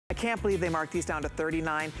I can't believe they marked these down to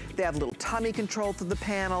 $39. They have a little tummy control through the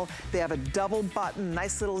panel. They have a double button,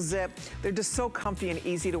 nice little zip. They're just so comfy and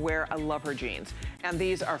easy to wear. I love her jeans. And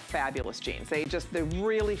these are fabulous jeans. They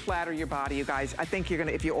really flatter your body, you guys. I think you're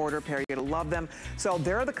gonna, if you order a pair, you're gonna love them. So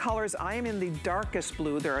there are the colors. I am in the darkest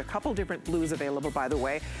blue. There are a couple different blues available, by the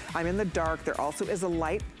way. I'm in the dark. There also is a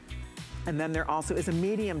light, and then there also is a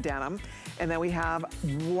medium denim. And then we have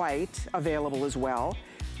white available as well.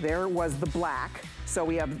 There was the black. So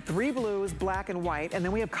we have 3 blues, black and white, and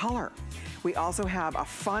then we have color. We also have a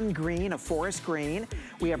fun green, a forest green.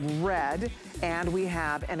 We have red, and we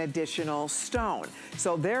have an additional stone.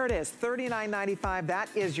 So there it is, $39.95. That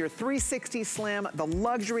is your 360 Slim, the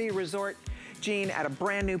luxury resort jean at a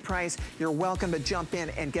brand new price. You're welcome to jump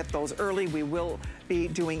in and get those early. We will be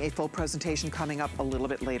doing a full presentation coming up a little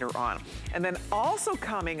bit later on. And then also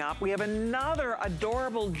coming up, we have another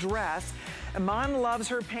adorable dress. Iman loves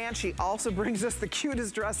her pants. She also brings us the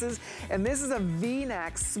cutest dresses. And this is a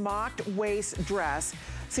V-neck smocked waist dress.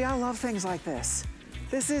 See, I love things like this.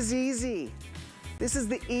 This is easy. This is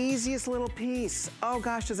the easiest little piece. Oh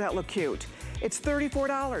gosh, does that look cute. It's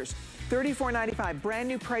 $34. $34.95, brand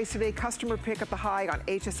new price today. Customer pick at the high on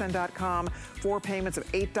hsn.com. 4 payments of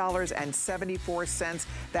 $8.74.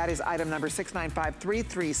 That is item number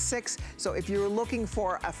 695336. So if you're looking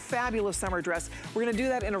for a fabulous summer dress, we're gonna do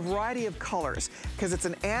that in a variety of colors because it's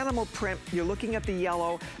an animal print. You're looking at the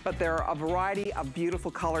yellow, but there are a variety of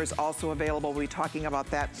beautiful colors also available. We'll be talking about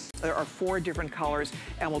that. There are 4 different colors,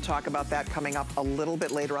 and we'll talk about that coming up a little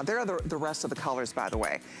bit later on. There are the rest of the colors, by the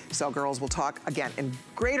way. So girls, we'll talk again in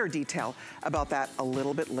greater detail about that a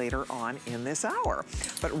little bit later on in this hour.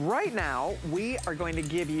 But right now, we are going to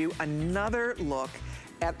give you another look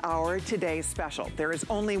at our Today Special. There is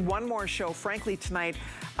only one more show. Frankly, tonight,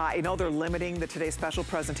 I know they're limiting the Today Special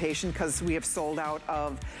presentation because we have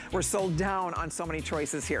we're sold down on so many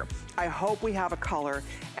choices here. I hope we have a color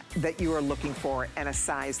that you are looking for and a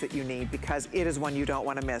size that you need because it is one you don't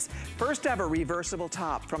want to miss. First ever reversible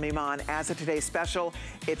top from Iman as a Today Special.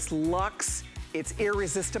 It's luxe, it's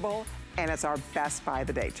irresistible, and it's our best buy of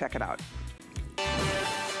the day. Check it out.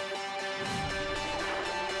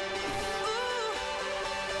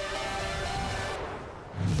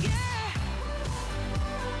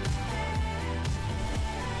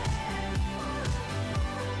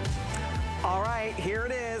 All right, here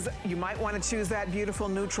it is. You might want to choose that beautiful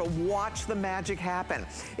neutral. Watch the magic happen.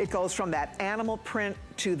 It goes from that animal print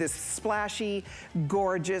to this splashy,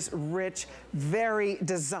 gorgeous, rich, very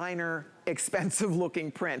designer, expensive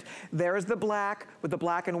looking print. There's the black with the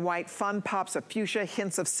black and white, fun pops of fuchsia,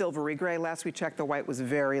 hints of silvery gray. Last we checked, the white was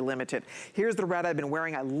very limited. Here's the red I've been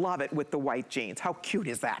wearing. I love it with the white jeans. How cute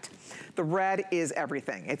is that? The red is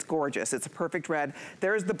everything. It's gorgeous. It's a perfect red.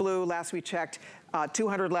 There's the blue. Last we checked,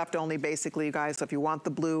 200 left only, basically, you guys. So if you want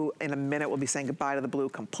the blue, in a minute, we'll be saying goodbye to the blue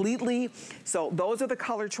completely. So those are the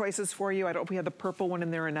color choices for you. I don't know if we have the purple one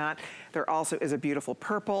in there or not. There also is a beautiful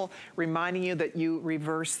purple, reminding you that you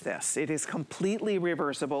reverse this. It is completely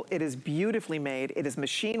reversible. It is beautifully made. It is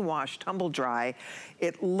machine wash, tumble dry.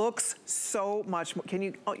 It looks so much more,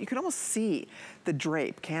 you can almost see the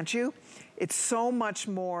drape, can't you? It's so much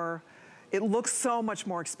more, it looks so much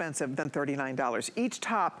more expensive than $39. Each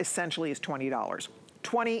top essentially is $20.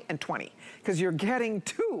 20 and 20, because you're getting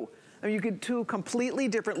 2. I mean, you get 2 completely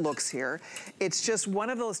different looks here. It's just one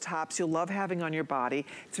of those tops you'll love having on your body.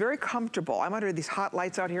 It's very comfortable. I'm under these hot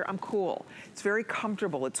lights out here. I'm cool. It's very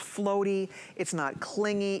comfortable. It's floaty. It's not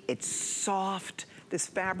clingy. It's soft. This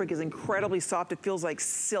fabric is incredibly soft. It feels like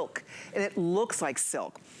silk, and it looks like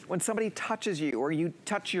silk. When somebody touches you, or you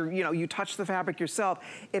touch you touch the fabric yourself,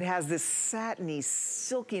 it has this satiny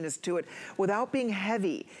silkiness to it without being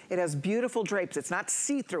heavy. It has beautiful drapes. It's not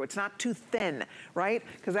see-through. It's not too thin, right?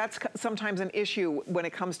 Because that's sometimes an issue when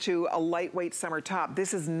it comes to a lightweight summer top.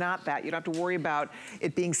 This is not that. You don't have to worry about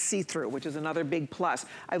it being see-through, which is another big plus.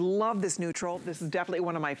 I love this neutral. This is definitely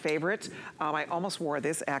one of my favorites. I almost wore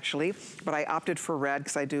this, actually, but I opted for red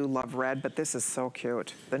because I do love red, but this is so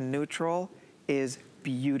cute. The neutral is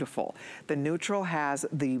beautiful. The neutral has,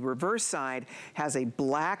 the reverse side has a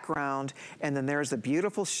black ground, and then there's the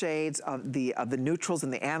beautiful shades of the neutrals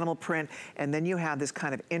and the animal print, and then you have this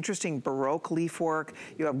kind of interesting Baroque leaf work.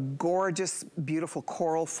 You have gorgeous, beautiful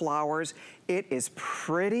coral flowers. It is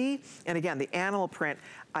pretty, and again, the animal print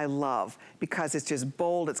I love because it's just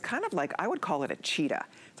bold. It's kind of like, I would call it a cheetah.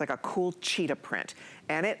 It's like a cool cheetah print,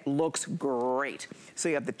 and it looks great. So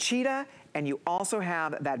you have the cheetah, and you also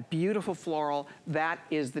have that beautiful floral. That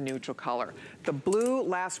is the neutral color. The blue,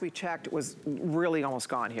 last we checked, was really almost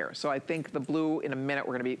gone here. So I think the blue, in a minute,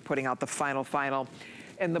 we're gonna be putting out the final.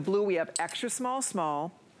 And the blue, we have extra small,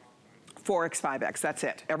 small, 4X, 5X, that's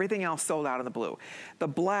it. Everything else sold out in the blue. The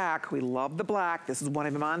black, we love the black. This is one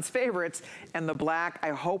of Iman's favorites. And the black, I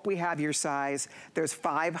hope we have your size. There's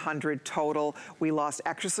 500 total. We lost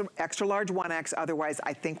extra large 1X. Otherwise,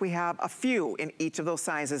 I think we have a few in each of those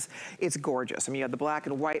sizes. It's gorgeous. I mean, you have the black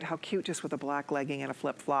and white. How cute, just with a black legging and a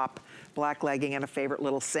flip-flop, black legging and a favorite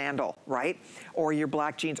little sandal, right? Or your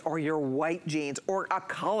black jeans, or your white jeans, or a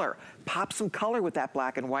color. Pop some color with that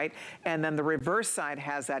black and white. And then the reverse side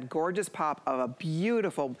has that gorgeous pop of a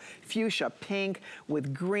beautiful fuchsia pink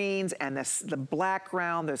with greens and the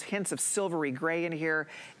background. There's hints of silvery gray in here.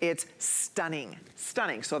 It's stunning,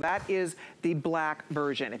 stunning. So that is the black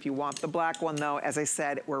version. If you want the black one though, as I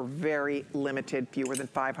said, we're very limited, fewer than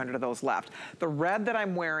 500 of those left. The red that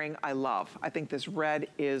I'm wearing, I love. I think this red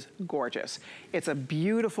is gorgeous. It's a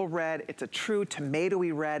beautiful red. It's a true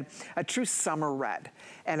tomatoey red, a true summer red.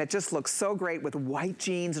 And it just looks so great with white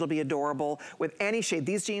jeans. It'll be adorable with any shade.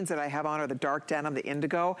 These jeans that I have on are the dark denim, the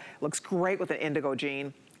indigo. Looks great with an indigo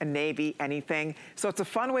jean, a navy, anything. So it's a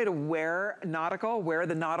fun way to wear nautical, wear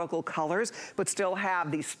the nautical colors, but still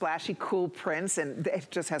have these splashy, cool prints, and it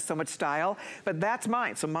just has so much style. But that's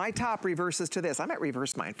mine. So my top reverses to this. I might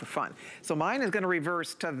reverse mine for fun. So mine is gonna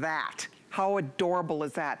reverse to that. How adorable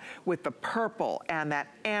is that? With the purple and that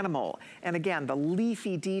animal. And again, the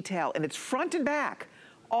leafy detail, and it's front and back,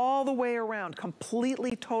 all the way around,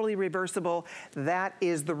 completely, totally reversible. That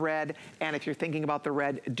is the red. And if you're thinking about the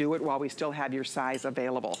red, do it while we still have your size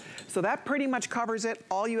available. So that pretty much covers it.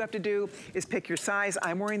 All you have to do is pick your size.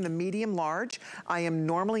 I'm wearing the medium large. I am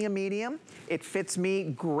normally a medium. It fits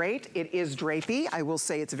me great. It is drapey. I will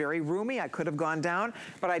say it's very roomy. I could have gone down,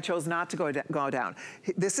 but I chose not to go down.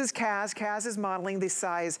 This is Kaz. Kaz is modeling the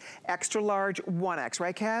size extra large 1X,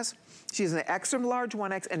 right, Kaz? She's an extra large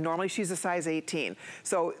 1X, and normally she's a size 18.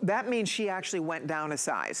 So that means she actually went down a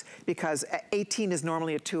size, because 18 is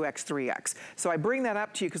normally a 2X, 3X. So I bring that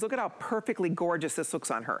up to you because look at how perfectly gorgeous this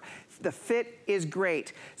looks on her. The fit is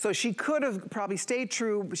great. So she could have probably stayed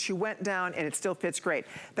true, but she went down and it still fits great.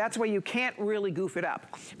 That's why you can't really goof it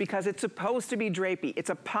up, because it's supposed to be drapey.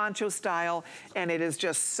 It's a poncho style, and it is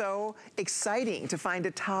just so exciting to find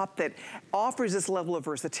a top that offers this level of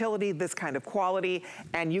versatility, this kind of quality,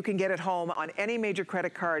 and you can get it home on any major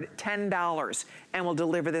credit card, $10, and we'll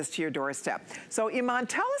deliver this to your doorstep. So Iman,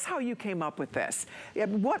 tell us how you came up with this.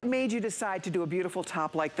 What made you decide to do a beautiful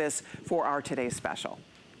top like this for our today's special?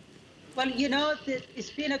 Well, you know, it's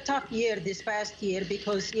been a tough year this past year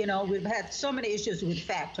because, you know, we've had so many issues with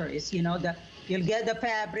factories. You know, you'll get the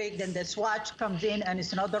fabric, then the swatch comes in and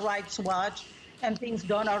it's not the right swatch, and things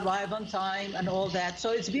don't arrive on time and all that.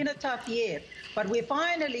 So it's been a tough year. But we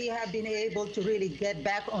finally have been able to really get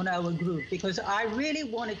back on our groove, because I really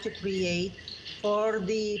wanted to create for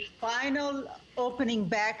the final opening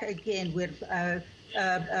back again with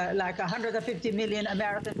like 150 million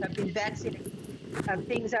Americans have been vaccinated.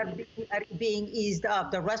 Things are being eased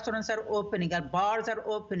up. The restaurants are opening, our bars are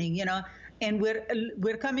opening, you know, and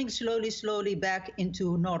we're coming slowly back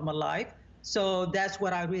into normal life. So that's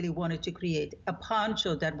what I really wanted to create, a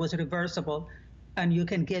poncho that was reversible, and you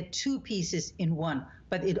can get two pieces in one.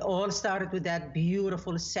 But it all started with that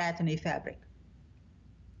beautiful satiny fabric.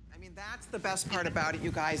 I mean, that's the best part about it,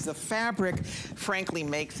 you guys. The fabric, frankly,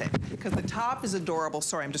 makes it. Because the top is adorable.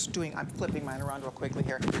 Sorry, I'm flipping mine around real quickly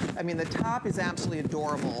here. I mean, the top is absolutely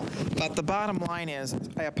adorable. But the bottom line is,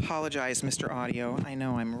 I apologize, Mr. Audio. I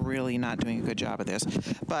know I'm really not doing a good job of this.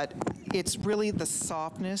 But it's really the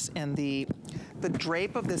softness and the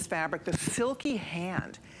drape of this fabric, the silky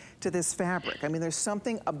hand to this fabric. I mean, there's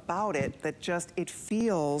something about it that just, it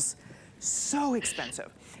feels so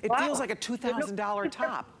expensive. It feels like a $2,000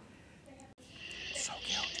 top. So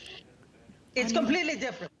cute. It's completely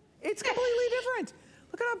different. It's completely different.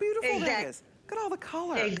 Look at how beautiful that is. Look at all the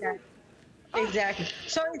color. Exactly. Exactly.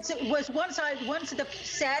 So it was once the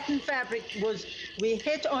satin fabric we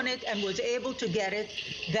hit on it and was able to get it,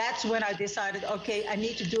 that's when I decided, okay, I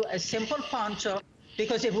need to do a simple poncho,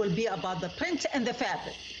 because it will be about the print and the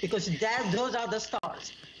fabric, because those are the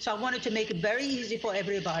stars. So I wanted to make it very easy for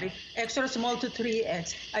everybody, extra small to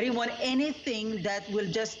 3X. I didn't want anything that will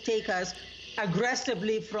just take us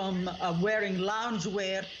aggressively from wearing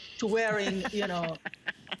loungewear to wearing, you know,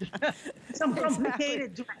 some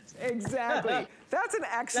complicated dress. Exactly. That's an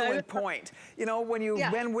excellent point. You know, when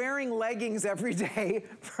you've been wearing leggings every day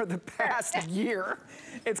for the past year,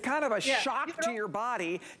 it's kind of a shock to your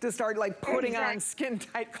body to start like putting on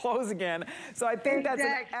skin-tight clothes again. So I think that's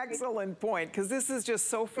an excellent point, because this is just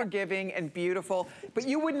so forgiving and beautiful. But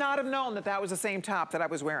you would not have known that that was the same top that I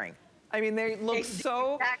was wearing. I mean, they look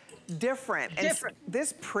so different. Different. And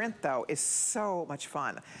this print, though, is so much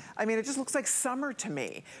fun. I mean, it just looks like summer to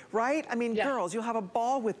me, right? I mean, girls, you'll have a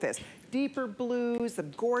ball with this. Deeper blues, the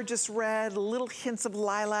gorgeous red, little hints of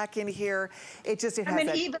lilac in here. It has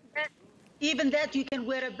even that you can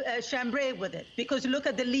wear a chambray with it, because look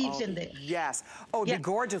at the leaves in there. Yes. Oh, it'd be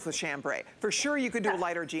gorgeous with chambray. For sure, you could do a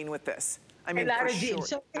lighter jean with this. I mean, for sure.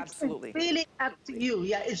 So absolutely. It's really up to you.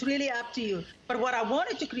 Yeah, it's really up to you. But what I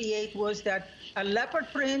wanted to create was that a leopard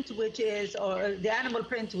print, which is, or the animal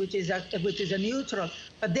print, which is a neutral,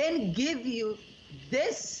 but then give you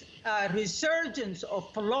this resurgence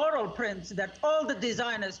of floral prints that all the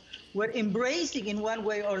designers were embracing in one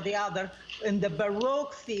way or the other, in the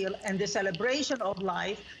Baroque feel and the celebration of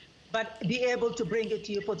life, but be able to bring it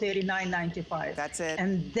to you for $39.95. That's it.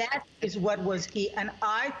 And that is what was key. And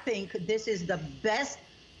I think this is the best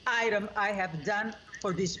item I have done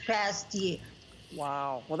for this past year.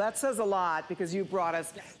 Wow. Well, that says a lot, because you brought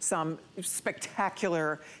us some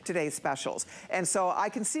spectacular today's specials. And so I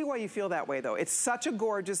can see why you feel that way, though. It's such a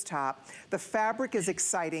gorgeous top. The fabric is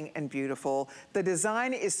exciting and beautiful. The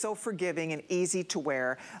design is so forgiving and easy to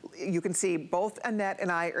wear. You can see both Annette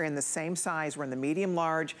and I are in the same size. We're in the medium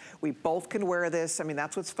large. We both can wear this. I mean,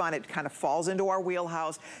 that's what's fun. It kind of falls into our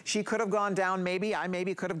wheelhouse. She could have gone down, maybe. I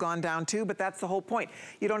maybe could have gone down too, but that's the whole point.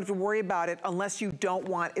 You don't have to worry about it unless you don't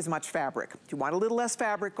want as much fabric. If you want a little less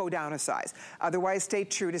fabric, go down a size. Otherwise, stay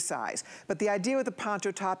true to size. But the idea with the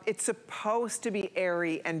poncho top, it's supposed to be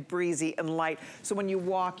airy and breezy and light. So when you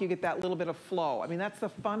walk, you get that little bit of flow. I mean, that's the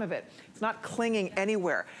fun of it. It's not clinging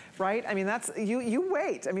anywhere, right? I mean, that's, you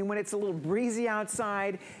wait. I mean, when it's a little breezy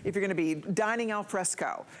outside, if you're gonna be dining al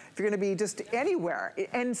fresco, if you're gonna be just anywhere,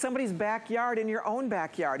 in somebody's backyard, in your own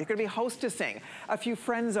backyard, you're gonna be hostessing a few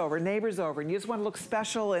friends over, neighbors over, and you just wanna look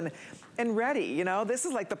special and ready, you know? This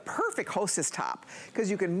is like the perfect hostess top,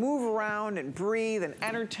 because you can move around and breathe and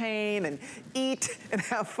entertain and eat and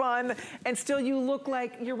have fun, and still you look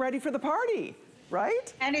like you're ready for the party,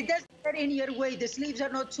 right? And it doesn't get in your way. The sleeves are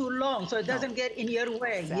not too long, so it doesn't get in your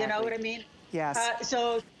way. Exactly. You know what I mean? Yes.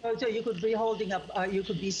 So you could be holding up, you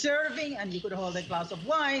could be serving, and you could hold a glass of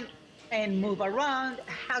wine and move around,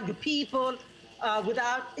 hug people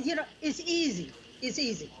without, you know, it's easy. It's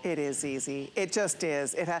easy. It is easy. It just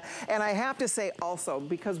is. And I have to say also,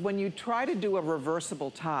 because when you try to do a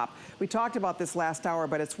reversible top, we talked about this last hour,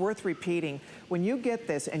 but it's worth repeating. When you get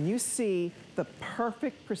this and you see the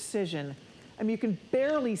perfect precision, I mean, you can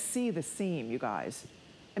barely see the seam, you guys.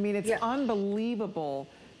 I mean, it's unbelievable,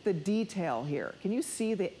 the detail here. Can you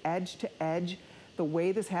see the edge to edge, the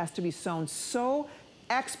way this has to be sewn so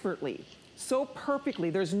expertly, so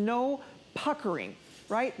perfectly? There's no puckering.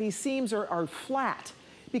 Right? These seams are flat,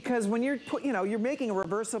 because when you're you're making a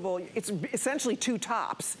reversible, it's essentially two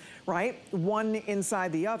tops, right? One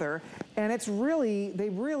inside the other, and they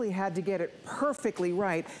really had to get it perfectly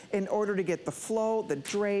right in order to get the flow, the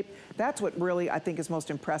drape. That's what really I think is most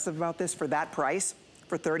impressive about this for that price,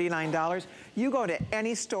 for $39. You go to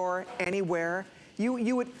any store, anywhere,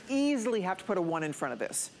 you would easily have to put a 1 in front of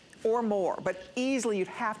this, or more, but easily you'd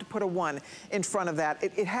have to put a 1 in front of that.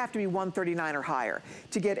 It'd have to be $139 or higher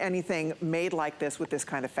to get anything made like this with this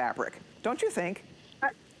kind of fabric. Don't you think?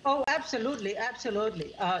 Oh, absolutely,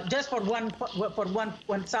 absolutely. Just for one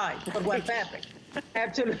side, for one fabric.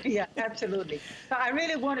 Absolutely, yeah, absolutely. So I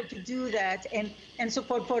really wanted to do that, and so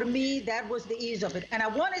for me, that was the ease of it. And I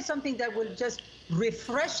wanted something that would just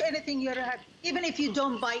refresh anything you have, even if you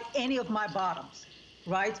don't buy any of my bottoms.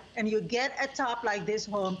 Right? And you get a top like this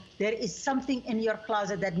home, there is something in your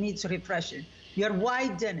closet that needs refreshing. Your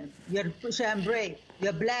white denim, your chambray,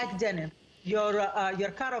 your black denim, your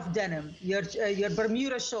cut-off denim, your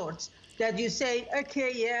Bermuda shorts, that you say,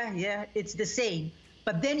 okay, yeah, it's the same.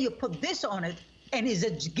 But then you put this on it, and it's a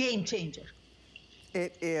game changer.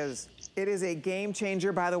 It is. It is a game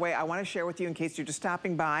changer. By the way, I want to share with you in case you're just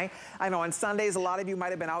stopping by. I know on Sundays, a lot of you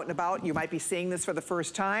might have been out and about. You might be seeing this for the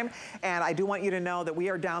first time. And I do want you to know that we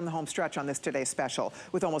are down the home stretch on this today's special.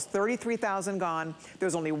 With almost 33,000 gone,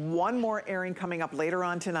 there's only one more airing coming up later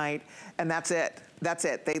on tonight, and that's it. That's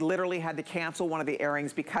it. They literally had to cancel one of the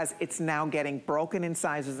airings because it's now getting broken in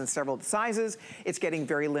sizes in several sizes. It's getting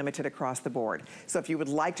very limited across the board. So if you would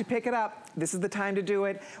like to pick it up, this is the time to do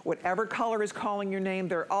it. Whatever color is calling your name,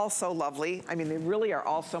 they're all so lovely. I mean, they really are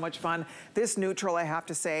all so much fun. This neutral, I have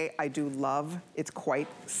to say, I do love. It's quite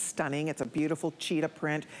stunning. It's a beautiful cheetah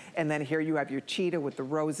print. And then here you have your cheetah with the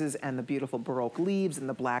roses and the beautiful Baroque leaves and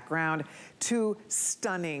the black ground. Two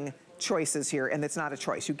stunning choices here, and it's not a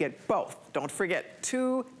choice. You get both. Don't forget,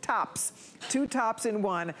 two tops in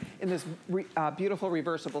one in this beautiful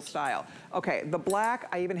reversible style. Okay, the black,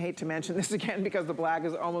 I even hate to mention this again because the black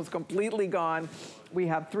is almost completely gone. We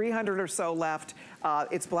have 300 or so left.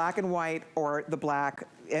 It's black and white or the black,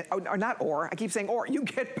 or not or, I keep saying or, you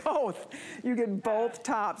get both. You get both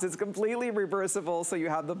tops. It's completely reversible, so you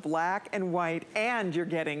have the black and white, and you're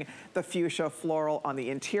getting the fuchsia floral on the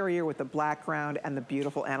interior with the background and the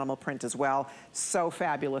beautiful animal print as well. So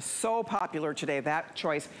fabulous, so popular today. That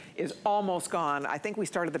choice is almost gone. I think we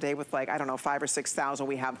started the day with like, I don't know, 5,000 or 6,000.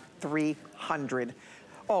 We have 300.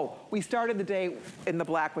 Oh, we started the day in the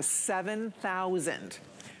black with 7,000.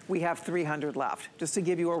 We have 300 left, just to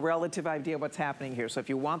give you a relative idea of what's happening here. So if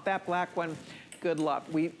you want that black one, good luck.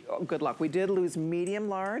 Good luck. We did lose medium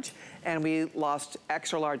large, and we lost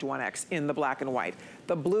extra large 1X in the black and white.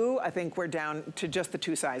 The blue, I think we're down to just the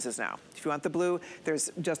 2 sizes now. If you want the blue,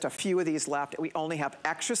 there's just a few of these left. We only have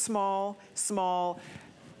extra small, small,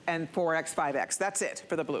 and 4X, 5X. That's it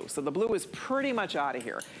for the blue. So the blue is pretty much out of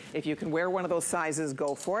here. If you can wear one of those sizes,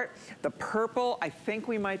 go for it. The purple, I think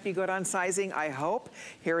we might be good on sizing, I hope.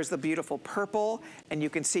 Here is the beautiful purple, and you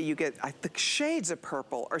can see you get, the shades of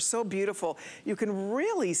purple are so beautiful. You can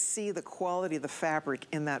really see the quality of the fabric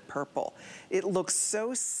in that purple. It looks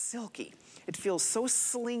so silky. It feels so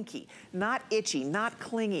slinky, not itchy, not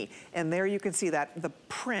clingy. And there you can see that the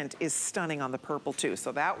print is stunning on the purple too.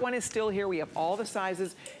 So that one is still here. We have all the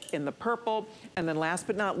sizes in the purple. And then last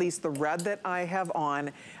but not least, the red that I have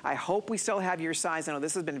on. I hope we still have your size. I know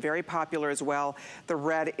this has been very popular as well. The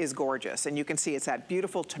red is gorgeous. And you can see it's that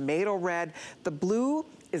beautiful tomato red. The blue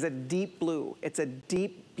is a deep blue. It's a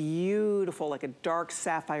deep, beautiful, like a dark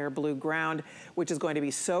sapphire blue ground, which is going to be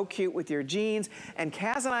so cute with your jeans. And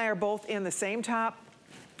Kaz and I are both in the same top.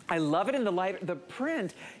 I love it in the light, the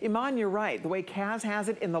print. Iman, you're right. The way Kaz has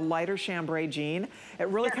it in the lighter chambray jean, it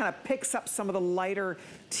really kind of picks up some of the lighter,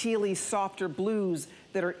 tealy, softer blues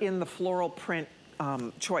that are in the floral print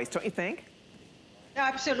choice, don't you think?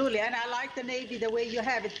 Absolutely, and I like the navy the way you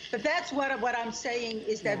have it. But that's what I'm saying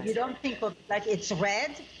is that you don't think of like it's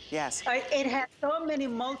red. Yes. It has so many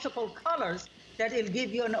multiple colors that it'll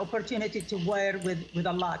give you an opportunity to wear with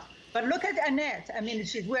a lot. But look at Annette. I mean,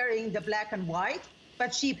 she's wearing the black and white,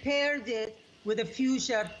 but she paired it with a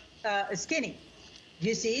fuchsia skinny.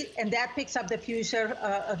 You see? And that picks up the fuchsia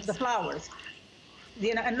of the flowers.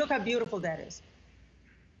 You know, and look how beautiful that is.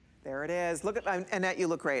 There it is. Look at, Annette, you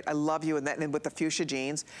look great. I love you in that, and with the fuchsia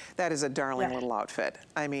jeans. That is a darling little outfit.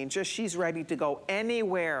 I mean, just she's ready to go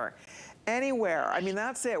anywhere. Anywhere. I mean,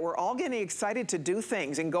 that's it. We're all getting excited to do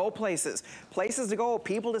things and go places. Places to go,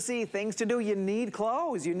 people to see, things to do. You need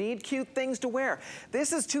clothes. You need cute things to wear.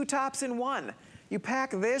 This is 2 tops in 1. You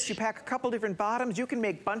pack this, you pack a couple different bottoms, you can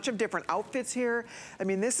make a bunch of different outfits here. I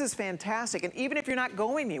mean, this is fantastic. And even if you're not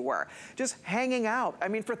going anywhere, just hanging out. I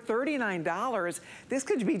mean, for $39, this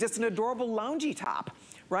could be just an adorable loungy top,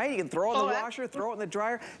 right? You can throw it in the washer, throw it in the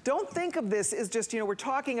dryer. Don't think of this as just, you know, we're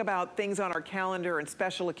talking about things on our calendar and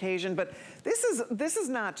special occasion, but this is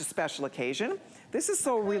not just special occasion. This is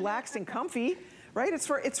so relaxed and comfy, right? It's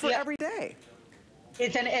for every day.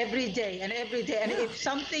 It's an everyday, and every day. And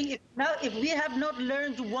if we have not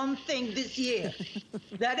learned one thing this year,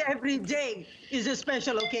 that every day is a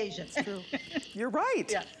special occasion. It's true. You're right.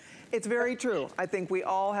 Yeah. It's very true. I think we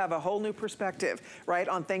all have a whole new perspective, right,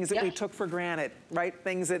 on things that we took for granted, right?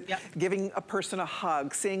 Things that giving a person a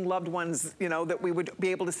hug, seeing loved ones, you know, that we would be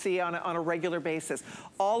able to see on a regular basis.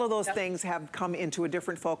 All of those things have come into a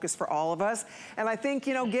different focus for all of us. And I think,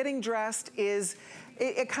 you know, getting dressed is,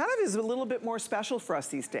 it kind of is a little bit more special for us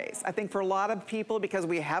these days. I think for a lot of people, because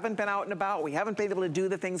we haven't been out and about, we haven't been able to do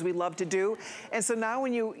the things we love to do. And so now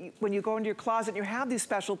when you go into your closet and you have these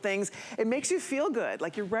special things, it makes you feel good,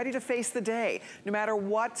 like you're ready to face the day, no matter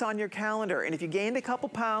what's on your calendar. And if you gained a couple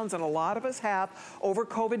pounds, and a lot of us have, over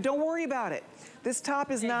COVID, don't worry about it. This top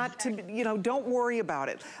is not to, you know, don't worry about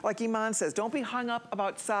it. Like Iman says, don't be hung up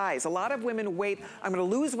about size. A lot of women wait, I'm gonna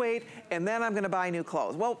lose weight, and then I'm gonna buy new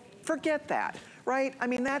clothes. Well, forget that. Right? I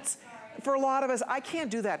mean, that's, for a lot of us, I can't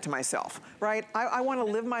do that to myself, right? I want to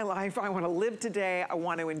live my life. I want to live today. I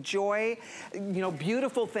want to enjoy, you know,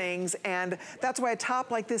 beautiful things. And that's why a top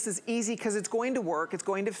like this is easy, because it's going to work. It's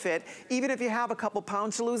going to fit. Even if you have a couple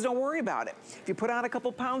pounds to lose, don't worry about it. If you put on a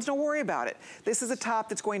couple pounds, don't worry about it. This is a top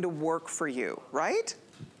that's going to work for you, right?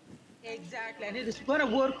 Exactly. And it is going to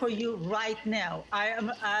work for you right now.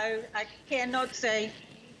 I cannot say,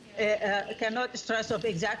 cannot stress off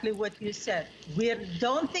exactly what you said.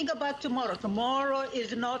 Don't think about tomorrow. Tomorrow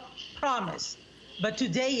is not promised, but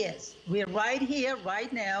today is. We're right here,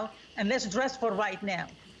 right now, and let's dress for right now.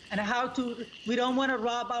 and how to, we don't want to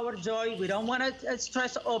rob our joy. We don't want to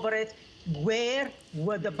stress over it. Wear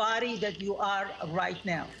with the body that you are right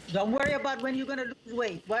now. Don't worry about when you're going to lose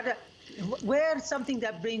weight. Wear something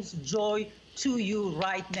that brings joy to you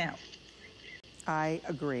right now. I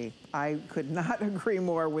agree. I could not agree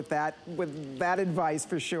more with that advice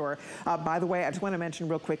for sure. By the way, I just want to mention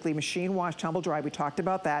real quickly, machine wash, tumble dry, we talked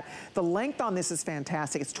about that. The length on this is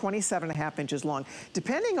fantastic. It's 27.5 inches long.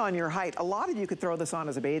 Depending on your height, a lot of you could throw this on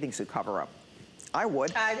as a bathing suit cover-up. I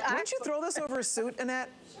would. Wouldn't you throw this over a suit, Annette?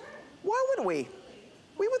 Why wouldn't we?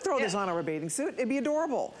 We would throw this on our bathing suit. It'd be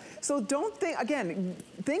adorable. So don't think, again,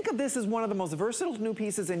 think of this as one of the most versatile new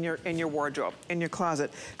pieces in your wardrobe, in your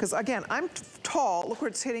closet. Because again, I'm tall, look where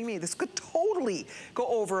it's hitting me. This could totally go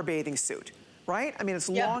over a bathing suit, right? I mean, it's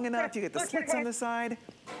long enough, you get the slits on the side.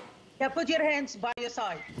 Yeah, put your hands by your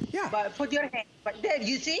side. Yeah. Put your hands, there,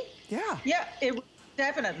 you see? Yeah. Yeah, it would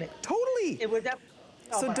definitely. Totally. It would definitely.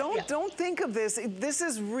 So don't think of this. This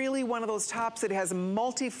is really one of those tops that has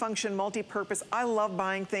multi-function, multi-purpose. I love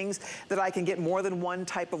buying things that I can get more than one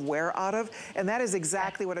type of wear out of. And that is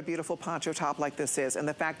exactly what a beautiful poncho top like this is. And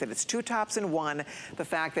the fact that it's two tops in one, the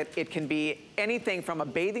fact that it can be anything from a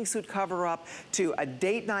bathing suit cover-up to a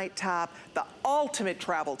date night top, the ultimate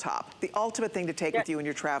travel top, the ultimate thing to take with you when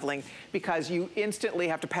you're traveling, because you instantly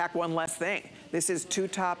have to pack one less thing. This is two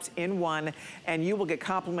tops in one, and you will get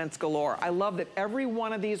compliments galore. I love that every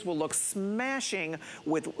one of these will look smashing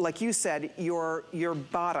with, like you said, your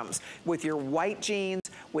bottoms, with your white jeans,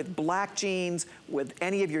 with black jeans, with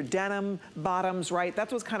any of your denim bottoms, right?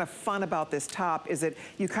 That's what's kind of fun about this top, is that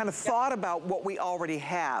you kind of thought about what we already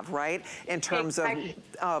have, right? In terms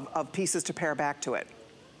of pieces to pair back to it.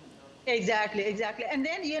 Exactly, exactly. And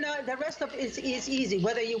then, you know, the rest of it is easy.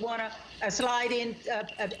 Whether you want to slide in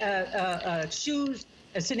shoes,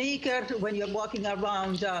 a sneaker when you're walking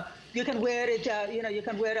around, you can wear it, you know, you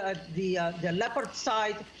can wear the leopard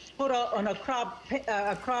side, put on a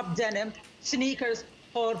crop denim, sneakers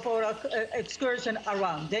for an excursion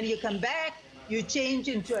around. Then you come back, you change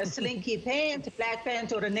into a slinky pant, black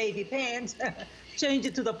pants or a navy pants, change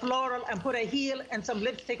it to the floral and put a heel and some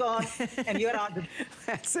lipstick on, and you're out.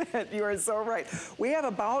 That's it. You are so right. We have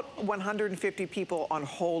about 150 people on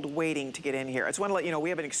hold waiting to get in here. I just want to let you know we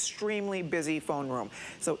have an extremely busy phone room.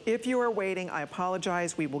 So if you are waiting, I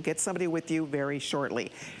apologize. We will get somebody with you very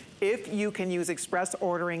shortly. If you can use express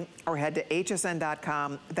ordering or head to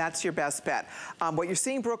hsn.com, that's your best bet. What you're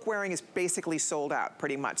seeing Brooke wearing is basically sold out,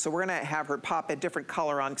 pretty much. So we're gonna have her pop a different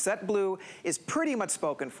color on, because that blue is pretty much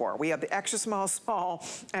spoken for. We have the extra small, small,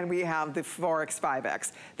 and we have the 4X,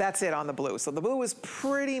 5X. That's it on the blue. So the blue is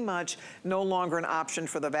pretty much no longer an option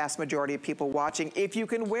for the vast majority of people watching. If you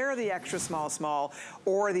can wear the extra small, small,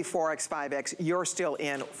 or the 4X, 5X, you're still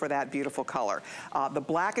in for that beautiful color. The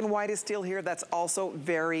black and white is still here. That's also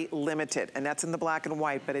very limited, and that's in the black and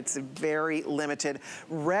white, but it's very limited.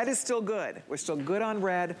 Red is still good. We're still good on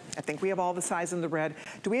red. I think we have all the size in the red.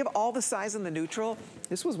 Do we have all the size in the neutral?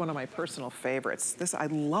 This was one of my personal favorites. I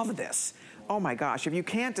love this. Oh my gosh, if you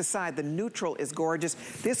can't decide, the neutral is gorgeous.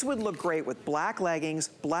 This would look great with black leggings,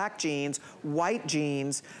 black jeans, white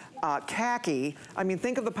jeans, khaki. I mean,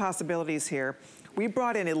 think of the possibilities here. We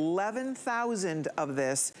brought in 11,000 of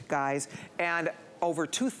this, guys, and over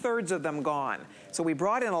 2/3 of them gone. So we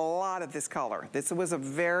brought in a lot of this color. This was a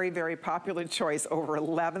very, very popular choice. Over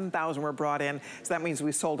 11,000 were brought in. So that means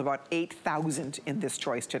we sold about 8,000 in this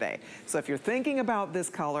choice today. So if you're thinking about this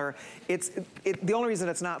color, the only reason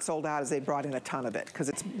it's not sold out is they brought in a ton of it, because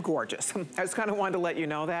it's gorgeous. I just kind of wanted to let you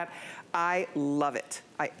know that. I love it.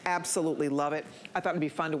 I absolutely love it. I thought it'd be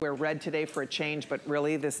fun to wear red today for a change, but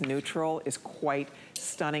really this neutral is quite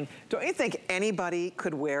stunning. Don't you think anybody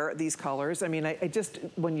could wear these colors? I mean, I just,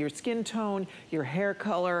 when your skin tone, your hair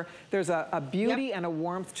color, there's a beauty and a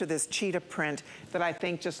warmth to this cheetah print that I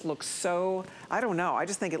think just looks so, I don't know, I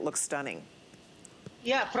just think it looks stunning.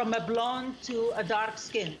 Yeah, from a blonde to a dark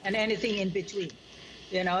skin and anything in between.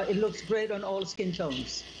 You know, it looks great on all skin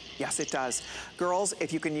tones. Yes, it does. Girls,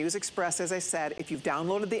 if you can use Express, as I said, if you've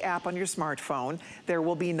downloaded the app on your smartphone, there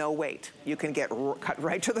will be no wait. You can get cut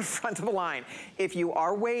right to the front of the line. If you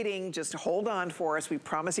are waiting, just hold on for us. We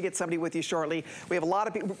promise to get somebody with you shortly. We have a lot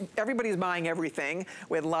of people, everybody's buying everything.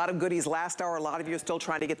 We had a lot of goodies last hour. A lot of you are still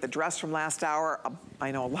trying to get the dress from last hour.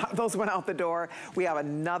 I know a lot of those went out the door. We have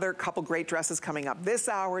another couple great dresses coming up this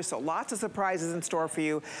hour, so lots of surprises in store for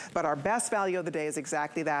you. But our best value of the day is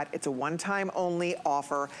exactly that. It's a one-time only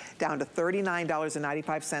offer, down to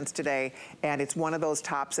 $39.95 today, and it's one of those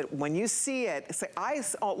tops that when you see it, it's like, I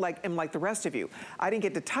am like the rest of you. I didn't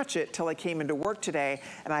get to touch it till I came into work today,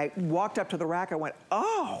 and I walked up to the rack, I went,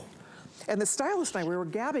 oh! And the stylist and I, we were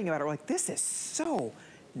gabbing about it, we're like, this is so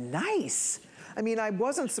nice. I mean, I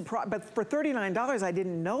wasn't surprised, but for $39, I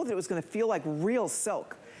didn't know that it was gonna feel like real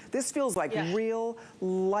silk. This feels like real,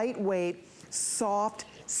 lightweight, soft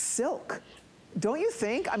silk. Don't you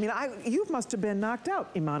think? I mean, you must have been knocked out,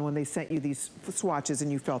 Iman, when they sent you these swatches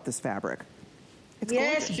and you felt this fabric. It's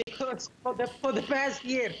gorgeous. Because for the past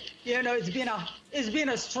year, you know, it's been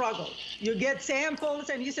a struggle. You get samples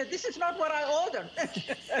and you said, this is not what I ordered.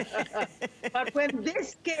 But when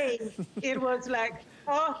this came, it was like,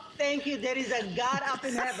 oh, thank you, there is a God up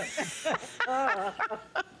in heaven.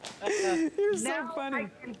 You're so now funny. I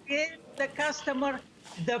can give the customer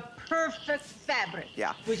the perfect fabric,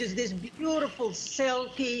 which is this beautiful,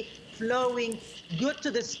 silky, flowing, good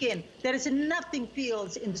to the skin. There is nothing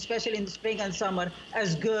feels, especially in the spring and summer,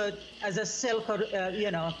 as good as a silk,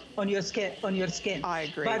 you know, on your skin. I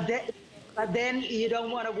agree. But then you don't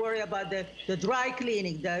want to worry about the dry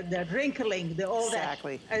cleaning, the wrinkling, all that.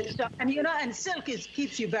 Exactly. And you know, and silk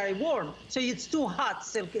keeps you very warm. So it's too hot,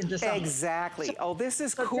 silk in the summer. Exactly. So, oh, this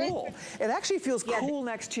is cool. It actually feels cool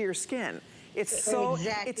next to your skin. It's so,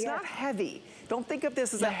 it's not heavy. Don't think of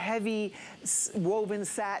this as a heavy woven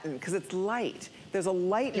satin, because it's light. There's a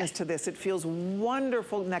lightness to this. It feels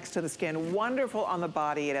wonderful next to the skin, wonderful on the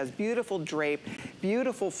body. It has beautiful drape,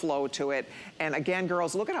 beautiful flow to it. And again,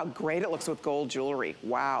 girls, look at how great it looks with gold jewelry.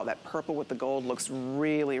 Wow, that purple with the gold looks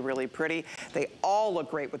really, really pretty. They all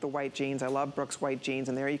look great with the white jeans. I love Brooke's white jeans.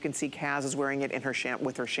 And there you can see Kaz is wearing it in her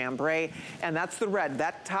with her chambray. And that's the red.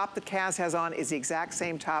 That top that Kaz has on is the exact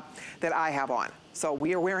same top that I have on. So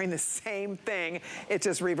we are wearing the same thing. It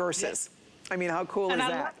just reverses. I mean, how cool is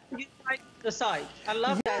that? And I love you tie the side. I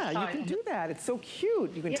love that. Yeah, you can do that. It's so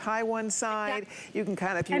cute. You can tie one side. You can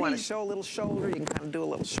kind of, if you want to show a little shoulder, you can kind of do a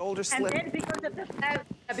little shoulder slip. And then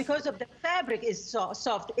because of the fabric is so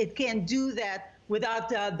soft, it can do that without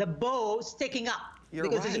the bow sticking up. You're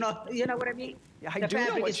because right. It's not, you know what I mean? Yeah, I do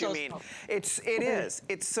know what you mean. It is.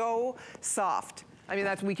 It's so soft. I mean,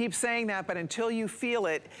 we keep saying that, but until you feel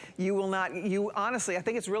it, you will not, honestly, I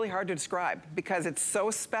think it's really hard to describe because it's so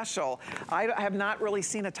special. I have not really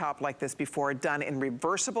seen a top like this before, done in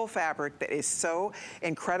reversible fabric that is so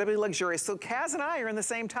incredibly luxurious. So Kaz and I are in the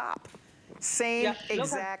same top. Same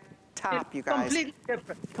exact top, you guys. Completely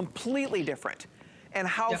different. Completely different. And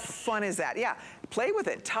how fun is that? Yeah, play with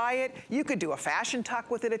it, tie it. You could do a fashion tuck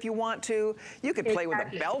with it if you want to. You could play with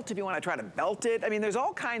a belt if you want to try to belt it. I mean, there's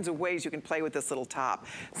all kinds of ways you can play with this little top.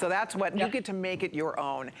 So that's what, you get to make it your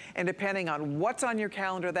own. And depending on what's on your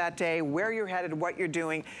calendar that day, where you're headed, what you're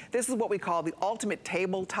doing, this is what we call the ultimate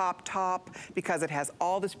tabletop top because it has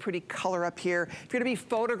all this pretty color up here. If you're gonna be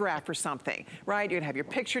photographed for something, right? You're gonna have your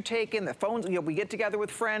picture taken, the phones, we get together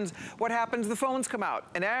with friends. What happens? The phones come out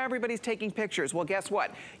and everybody's taking pictures. Well, guess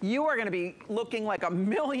what? You are gonna be looking like $1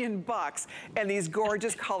 million and these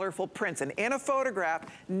gorgeous, colorful prints. And in a photograph,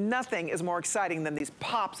 nothing is more exciting than these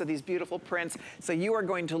pops of these beautiful prints. So you are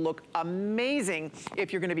going to look amazing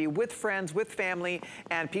if you're gonna be with friends, with family,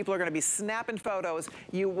 and people are gonna be snapping photos.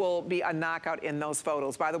 You will be a knockout in those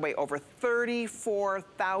photos. By the way, over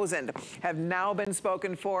 34,000 have now been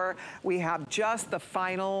spoken for. We have just the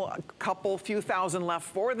final few thousand left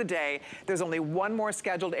for the day. There's only one more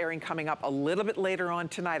scheduled airing coming up a little bit later on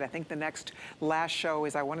tonight. I think the last show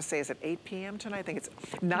is, I want to say, is it 8 p.m. tonight? I think it's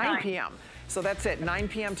 9 p.m. So that's it, 9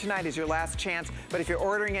 p.m. tonight is your last chance. But if you're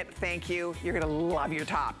ordering it, thank you. You're gonna love your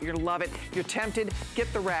top. You're gonna love it. If you're tempted,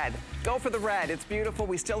 get the red. Go for the red, it's beautiful.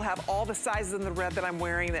 We still have all the sizes in the red that I'm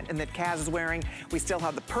wearing and that Kaz is wearing. We still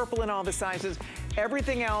have the purple in all the sizes.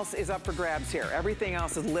 Everything else is up for grabs here. Everything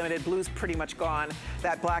else is limited. Blue's pretty much gone.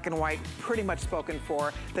 That black and white, pretty much spoken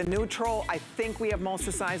for. The neutral, I think we have most of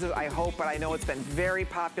the sizes, I hope, but I know it's been very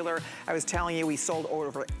popular. I was telling you, we sold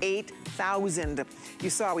over 8,000. You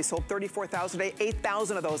saw we sold 34,000 today.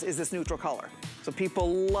 8,000 of those is this neutral color. So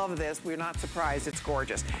people love this. We're not surprised. It's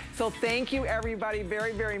gorgeous. So thank you, everybody,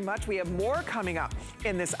 very, very much. We have more coming up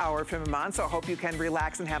in this hour from Iman, so I hope you can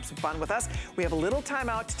relax and have some fun with us. We have a little time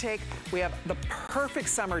out to take. We have the perfect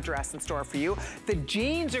summer dress in store for you. The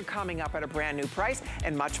jeans are coming up at a brand new price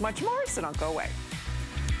and much, much more, so don't go away.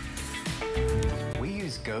 We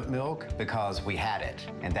use goat milk because we had it,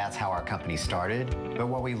 and that's how our company started. But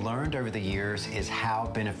what we learned over the years is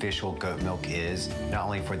how beneficial goat milk is, not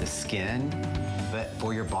only for the skin, but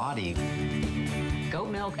for your body. Goat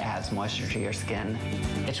milk adds moisture to your skin.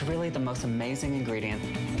 It's really the most amazing ingredient.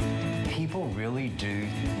 People really do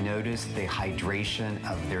notice the hydration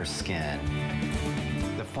of their skin.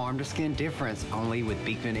 The farm-to-skin difference, only with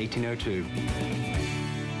Beekman 1802.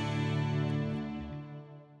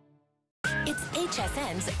 It's HSN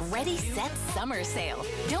HSN's Ready, Set, Summer sale.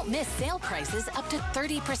 Don't miss sale prices up to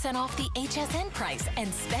 30% off the HSN price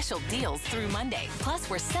and special deals through Monday. Plus,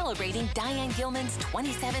 we're celebrating Diane Gilman's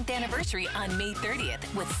 27th anniversary on May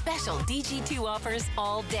 30th with special DG2 offers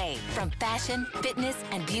all day. From fashion, fitness,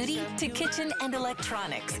 and beauty to kitchen and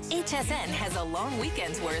electronics, HSN has a long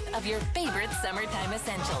weekend's worth of your favorite summertime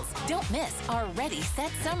essentials. Don't miss our Ready,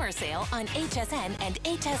 Set, Summer sale on HSN and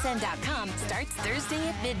HSN.com starts Thursday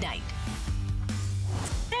at midnight.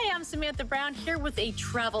 Hey, I'm Samantha Brown here with a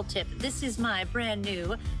travel tip. This is my brand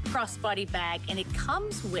new crossbody bag, and it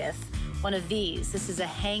comes with one of these. This is a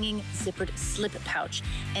hanging zippered slip pouch,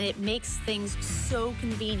 and it makes things so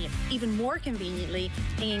convenient, even more conveniently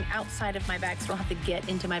hanging outside of my bag, so I don't have to get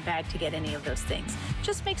into my bag to get any of those things.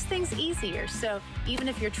 Just makes things easier. So even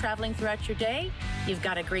if you're traveling throughout your day, you've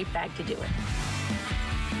got a great bag to do it.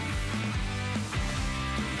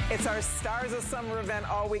 It's our Stars of Summer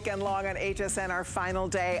event all weekend long on HSN, our final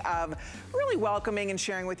day of really welcoming and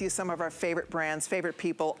sharing with you some of our favorite brands, favorite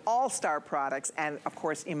people, all-star products, and of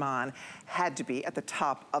course, Iman had to be at the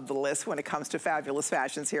top of the list when it comes to fabulous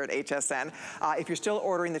fashions here at HSN. If you're still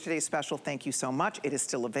ordering the Today's Special, thank you so much. It is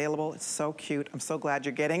still available. It's so cute. I'm so glad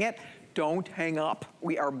you're getting it. Don't hang up.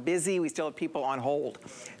 We are busy. We still have people on hold.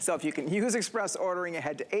 So if you can use express ordering,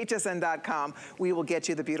 head to hsn.com. We will get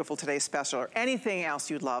you the beautiful Today's Special or anything else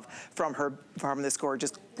you'd love from this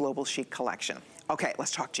gorgeous global chic collection. Okay,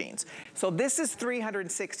 let's talk jeans. So this is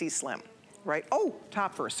 360 slim, right? Oh,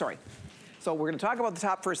 top first, sorry. So we're gonna talk about the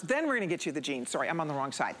top first, then we're gonna get you the jeans. Sorry, I'm on the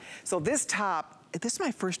wrong side. So this top, this is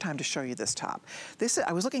my first time to show you this top.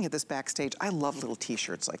 I was looking at this backstage. I love little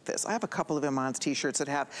t-shirts like this. I have a couple of Iman's t-shirts that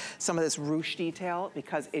have some of this ruche detail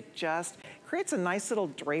because it just creates a nice little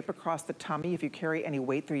drape across the tummy if you carry any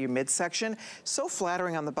weight through your midsection. So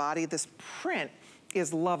flattering on the body. This print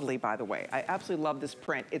is lovely, by the way. I absolutely love this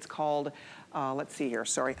print. It's called, let's see here,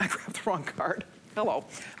 sorry, I grabbed the wrong card. Hello.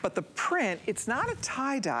 But the print, it's not a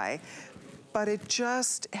tie-dye, but it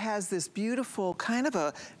just has this beautiful kind of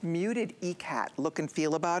a muted ikat look and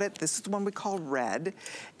feel about it. This is the one we call red,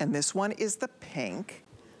 and this one is the pink,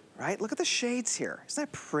 right? Look at the shades here. Isn't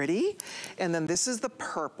that pretty? And then this is the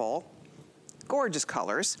purple. Gorgeous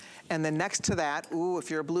colors. And then next to that, ooh,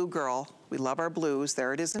 if you're a blue girl, we love our blues.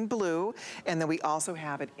 There it is in blue. And then we also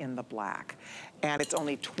have it in the black. And it's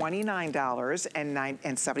only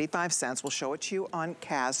 $29.75. We'll show it to you on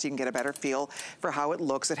Kaz so you can get a better feel for how it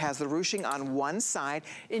looks. It has the ruching on one side,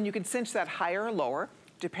 and you can cinch that higher or lower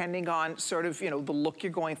depending on sort of, the look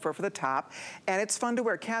you're going for the top. And it's fun to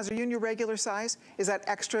wear. Kaz, are you in your regular size? Is that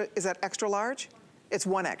extra large? It's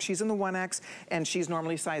 1X. She's in the 1X, and she's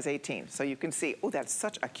normally size 18. So you can see, oh, that's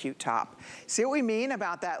such a cute top. See what we mean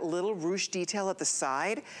about that little ruche detail at the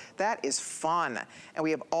side? That is fun. And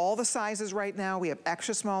we have all the sizes right now. We have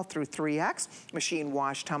extra small through 3X, machine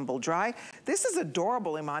wash, tumble dry. This is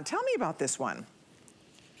adorable, Iman. Tell me about this one.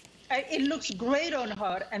 It looks great on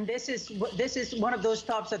her, and this is one of those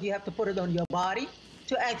tops that you have to put it on your body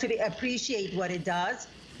to actually appreciate what it does,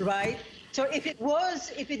 right? So if it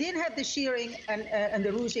didn't have the shearing and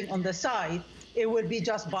the ruching on the side, it would be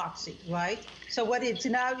just boxy, right? So what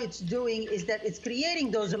it's doing is that it's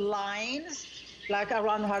creating those lines like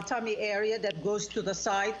around her tummy area that goes to the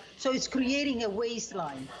side. So it's creating a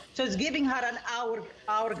waistline. So it's giving her an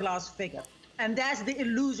hourglass figure. And that's the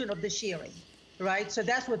illusion of the shearing, right? So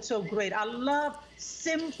that's what's so great. I love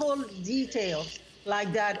simple details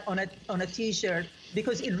like that on a t-shirt,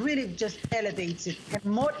 because it really just elevates it. And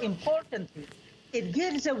more importantly, it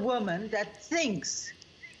gives a woman that thinks,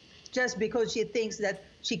 just because she thinks that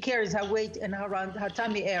she carries her weight in around her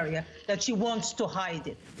tummy area, that she wants to hide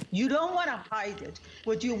it. You don't want to hide it.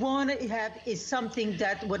 What you want to have is something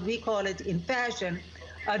that, what we call it in fashion,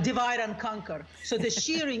 divide and conquer. So the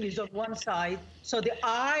shearing is on one side, so the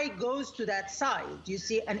eye goes to that side, you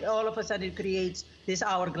see, and all of a sudden it creates this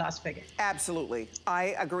hourglass figure. Absolutely.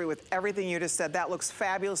 I agree with everything you just said. That looks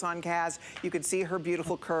fabulous on Kaz. You can see her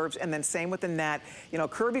beautiful curves, and then same with the net.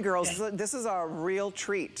 Curvy girls, this is a real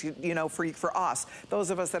treat, for us, those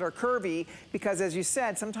of us that are curvy, because as you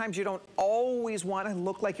said, sometimes you don't always want to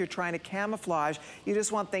look like you're trying to camouflage. You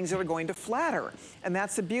just want things that are going to flatter. And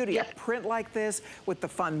that's the beauty. A print like this with the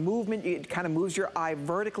fun movement, it kind of moves your eye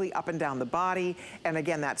vertically up and down the body. And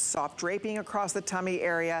again, that soft draping across the tummy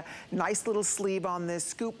area, nice little sleeve on this,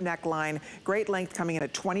 scoop neckline, great length coming in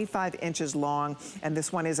at 25 inches long. And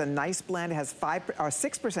this one is a nice blend. It has 6%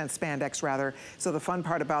 spandex rather. So the fun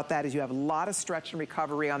part about that is you have a lot of stretch and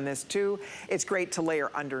recovery on this too. It's great to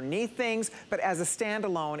layer underneath things, but as a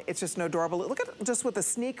standalone, it's just an adorable, look at just with the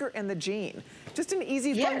sneaker and the jean. Just an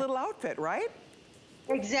easy, fun little outfit, right?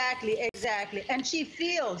 Exactly, exactly. And she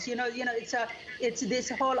feels, it's this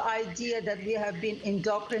whole idea that we have been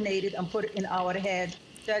indoctrinated and put in our head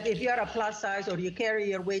that if you're a plus size or you carry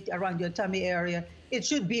your weight around your tummy area, it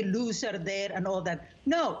should be looser there and all that.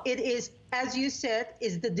 No, it is, as you said,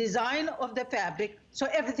 is the design of the fabric. So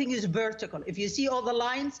everything is vertical. If you see all the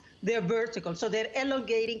lines, they're vertical. So they're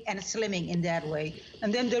elongating and slimming in that way.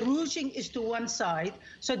 And then the ruching is to one side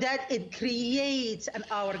so that it creates an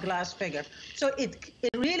hourglass figure. So it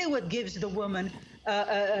really what gives the woman,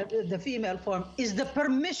 the female form, is the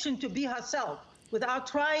permission to be herself without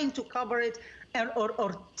trying to cover it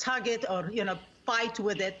or tug it or, fight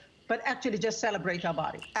with it, but actually just celebrate our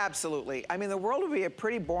body. Absolutely. I mean, the world would be a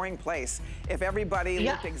pretty boring place if everybody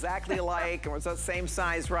looked exactly alike and was the same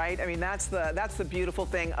size, right? I mean, that's the beautiful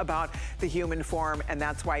thing about the human form, and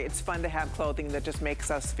that's why it's fun to have clothing that just makes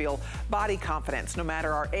us feel body confidence, no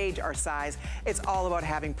matter our age, our size. It's all about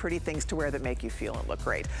having pretty things to wear that make you feel and look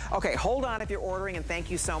great. Okay, hold on if you're ordering, and thank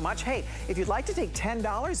you so much. Hey, if you'd like to take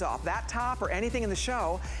 $10 off that top or anything in the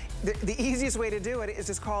show, the easiest way to do it is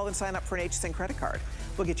just call and sign up for an HSN credit card.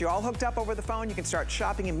 We'll get you all hooked up over the phone. You can start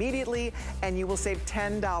shopping immediately, and you will save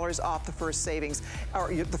 $10 off the first savings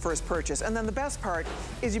or the first purchase. And then the best part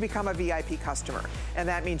is you become a VIP customer, and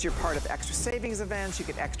that means you're part of extra savings events. You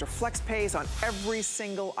get extra flex pays on every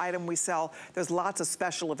single item we sell. There's lots of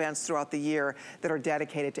special events throughout the year that are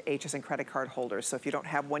dedicated to HSN credit card holders. So if you don't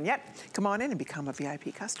have one yet, come on in and become a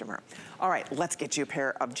VIP customer. All right, let's get you a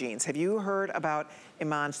pair of jeans. Have you heard about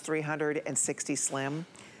Iman's 360 Slim?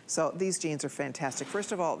 So these jeans are fantastic.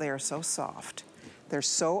 First of all, they are so soft. They're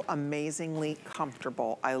so amazingly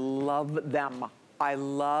comfortable. I love them. I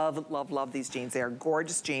love, love, love these jeans. They are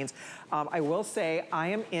gorgeous jeans. I will say I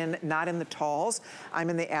am not in the talls. I'm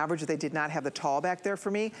in the average. They did not have the tall back there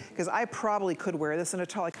for me because I probably could wear this in a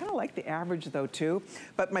tall. I kind of like the average though too.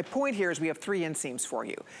 But my point here is we have 3 inseams for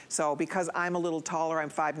you. So because I'm a little taller, I'm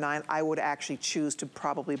 5'9", I would actually choose to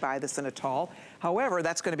probably buy this in a tall. However,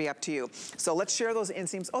 that's going to be up to you. So let's share those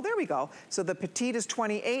inseams. Oh, there we go. So the petite is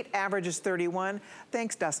 28, average is 31.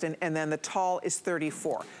 Thanks, Dustin. And then the tall is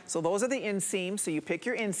 34. So those are the inseams. So you pick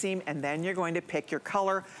your inseam, and then you're going to pick your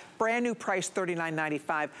color. Brand new price,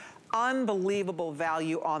 $39.95. Unbelievable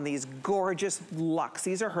value on these gorgeous Luxe.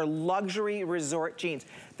 These are her luxury resort jeans.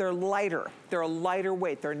 They're lighter. They're a lighter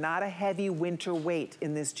weight. They're not a heavy winter weight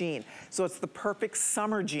in this jean. So it's the perfect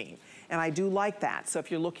summer jean. And I do like that. So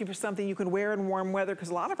if you're looking for something you can wear in warm weather, because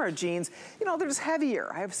a lot of our jeans, they're just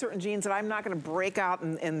heavier. I have certain jeans that I'm not gonna break out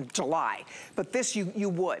in July. But this you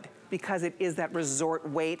would, because it is that resort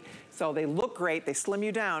weight. So they look great, they slim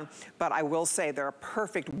you down, but I will say they're a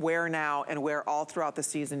perfect wear now and wear all throughout the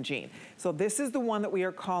season jean. So this is the one that we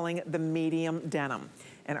are calling the medium denim.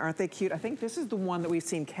 And aren't they cute? I think this is the one that we've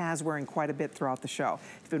seen Kaz wearing quite a bit throughout the show.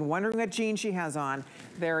 If you've been wondering what jean she has on,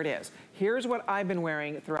 there it is. Here's what I've been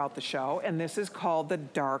wearing throughout the show, and this is called the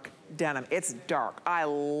dark denim. It's dark, I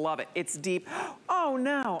love it. It's deep. Oh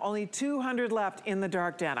no, only 200 left in the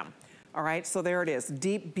dark denim. All right, so there it is,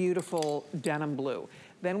 deep, beautiful denim blue.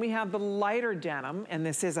 Then we have the lighter denim, and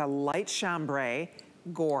this is a light chambray,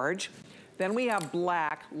 gorge. Then we have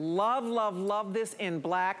black. Love, love, love this in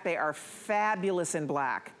black. They are fabulous in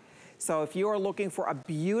black. So if you are looking for a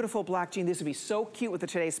beautiful black jean, this would be so cute with the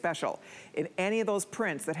Today Special. In any of those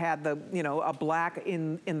prints that had the, a black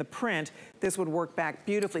in the print, this would work back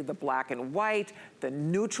beautifully. The black and white, the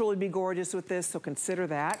neutral would be gorgeous with this, so consider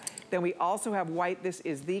that. Then we also have white. This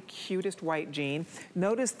is the cutest white jean.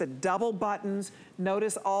 Notice the double buttons.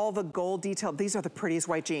 Notice all the gold detail. These are the prettiest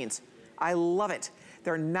white jeans. I love it.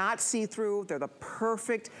 They're not see-through, they're the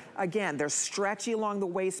perfect, again, they're stretchy along the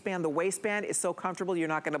waistband. The waistband is so comfortable, you're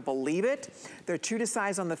not gonna believe it. They're true to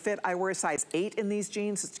size on the fit. I wear a size 8 in these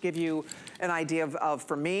jeans, just to give you an idea of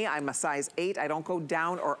for me, I'm a size 8. I don't go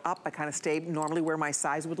down or up, I kind of stay normally where my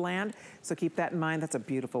size would land. So keep that in mind. That's a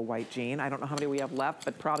beautiful white jean. I don't know how many we have left,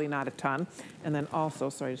 but probably not a ton. And then also,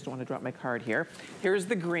 sorry, I just don't want to drop my card here. Here's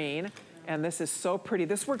the green. And this is so pretty.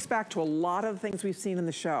 This works back to a lot of the things we've seen in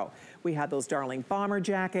the show. We had those darling bomber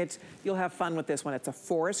jackets. You'll have fun with this one. It's a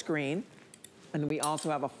forest green. And we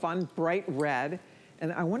also have a fun bright red.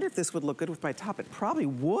 And I wonder if this would look good with my top. It probably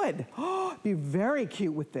would. Oh, be very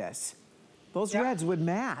cute with this. Those reds would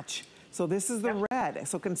match. So this is the red.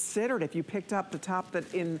 So consider it if you picked up the top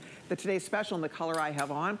that in the Today Special in the color I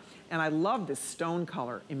have on. And I love this stone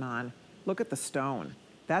color, Iman. Look at the stone.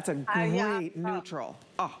 That's a great neutral.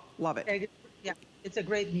 Oh, love it. Yeah, it's a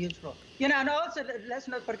great neutral. And also, let's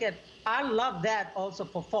not forget, I love that also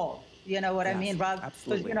for fall. You know what I mean, Rob?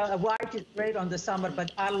 Absolutely. White is great on the summer,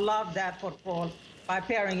 but I love that for fall by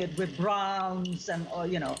pairing it with browns and,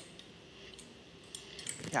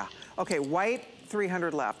 Yeah. Okay, white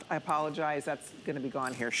 300 left. I apologize, that's gonna be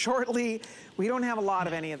gone here shortly. We don't have a lot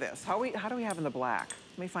of any of this. How do we have in the black?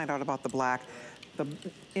 Let me find out about the black. The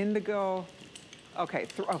indigo, okay,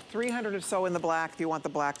 300 or so in the black. If you want the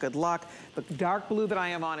black, good luck. The dark blue that I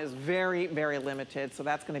am on is very, very limited, so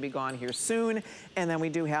that's gonna be gone here soon. And then we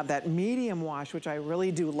do have that medium wash, which I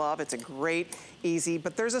really do love. It's a great, easy,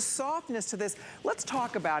 but there's a softness to this. Let's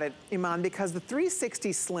talk about it, Iman, because the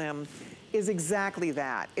 360 Slim is exactly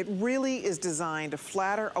that. It really is designed to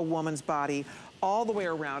flatter a woman's body all the way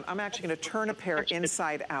around. I'm actually gonna turn a pair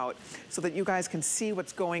inside out so that you guys can see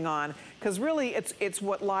what's going on, because really it's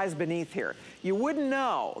what lies beneath here. You wouldn't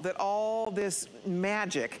know that all this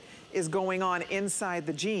magic is going on inside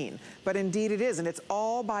the jean, but indeed it is, and it's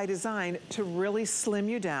all by design to really slim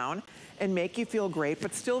you down and make you feel great,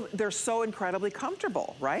 but still they're so incredibly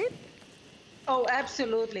comfortable, right? Oh,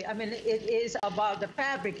 absolutely. I mean, it is about the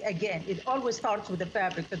fabric again. It always starts with the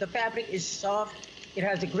fabric, but the fabric is soft. It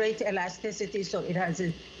has a great elasticity, so it has,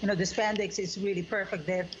 the spandex is really perfect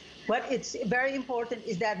there. What it's very important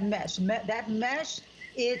is that mesh. That mesh,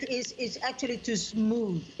 it's actually to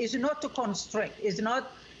smooth. It's not to constrict. It's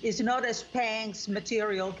not a Spanx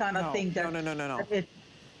material kind of thing. No. It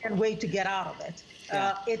can wait to get out of it.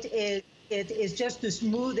 Yeah. It is just to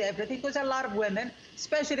smooth everything, because a lot of women,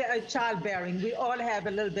 especially childbearing, we all have a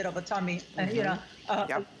little bit of a tummy, and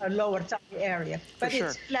a lower tummy area. But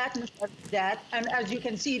it's flattened like that, and as you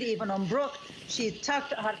can see it even on Brooke, she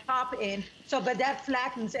tucked her top in, but that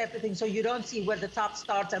flattens everything, so you don't see where the top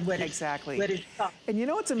starts and where it stops. And you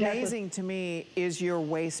know what's amazing to me is your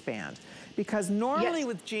waistband. Because normally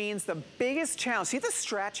with jeans, the biggest challenge, see the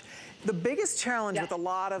stretch? The biggest challenge with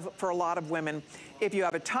for a lot of women, if you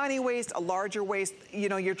have a tiny waist, a larger waist,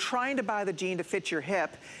 you're trying to buy the jean to fit your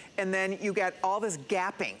hip, and then you get all this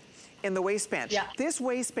gapping in the waistband. Yeah. This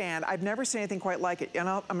waistband, I've never seen anything quite like it, and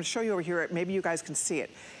I'm gonna show you over here, maybe you guys can see it.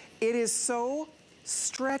 It is so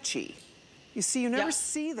stretchy. You see, you never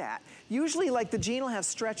see that. Usually, like, the jean will have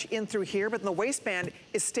stretch in through here, but the waistband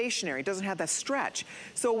is stationary. It doesn't have that stretch.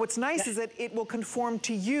 So what's nice is that it will conform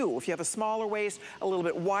to you. If you have a smaller waist, a little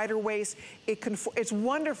bit wider waist, it's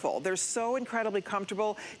wonderful. They're so incredibly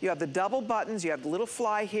comfortable. You have the double buttons. You have the little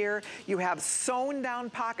fly here. You have sewn down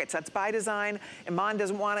pockets. That's by design. Iman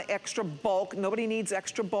doesn't want an extra bulk. Nobody needs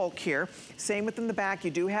extra bulk here. Same within the back.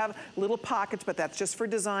 You do have little pockets, but that's just for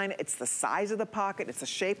design. It's the size of the pocket. It's the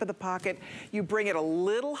shape of the pocket. You bring it a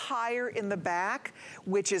little higher in the back,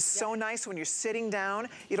 which is so nice when you're sitting down.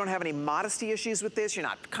 You don't have any modesty issues with this. You're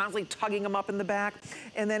not constantly tugging them up in the back.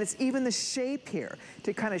 And then it's even the shape here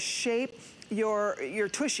to kind of shape your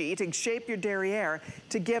tushy, to shape your derriere,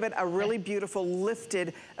 to give it a really beautiful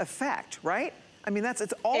lifted effect, right? I mean, it's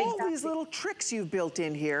all these little tricks you've built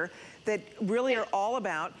in here that really are all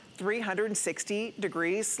about 360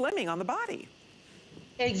 degrees slimming on the body.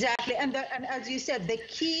 Exactly, and as you said, the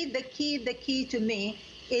key to me,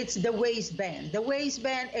 it's the waistband. The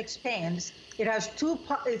waistband expands. It has two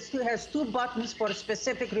buttons for a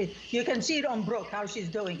specific reason. You can see it on Brooke, how she's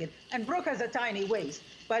doing it. And Brooke has a tiny waist,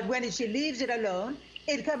 but when she leaves it alone,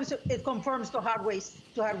 it conforms to her waist.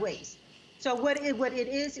 So what it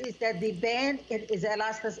is that the band, it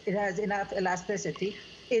has enough elasticity.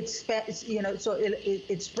 It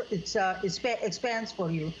expands for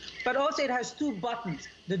you, but also it has two buttons.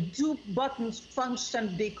 The two buttons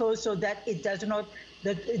function so that it does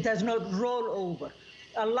not roll over.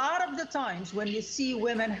 A lot of the times when you see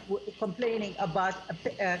women complaining about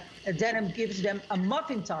a denim gives them a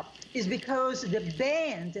muffin top, is because the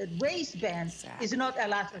waistband is not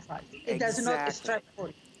elasticized. It does not stretch for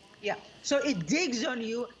you. Yeah, so it digs on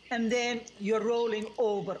you, and then you're rolling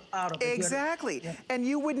over out of it. Exactly, and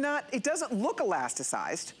you would not, it doesn't look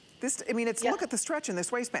elasticized. Look at the stretch in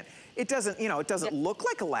this waistband. It doesn't, it doesn't look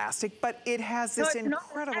like elastic, but it has this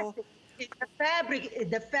incredible.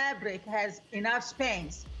 The fabric has enough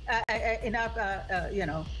Spanx,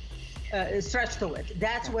 stretch to it.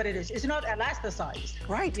 That's what it is. It's not elasticized.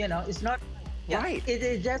 Right. It's not. Right.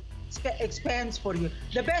 It just expands for you.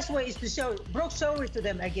 The best way is to show it. Brooke, show it to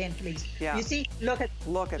them again, please. Yeah. You see? Look at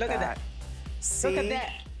that. See? Look at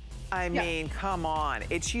that. I mean, come on.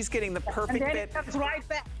 She's getting the perfect fit. And then it comes right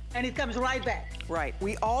back. And it comes right back. Right.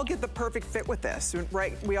 We all get the perfect fit with this,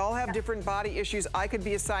 right? We all have different body issues. I could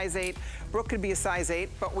be a size 8. Brooke could be a size 8,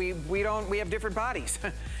 but we have different bodies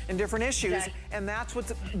and different issues. Exactly. And that's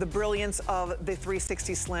what's the brilliance of the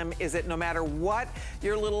 360 Slim, is that no matter what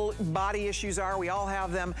your little body issues are, we all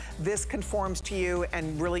have them. This conforms to you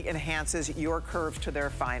and really enhances your curves to their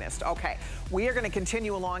finest. Okay, we are going to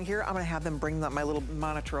continue along here. I'm going to have them bring my little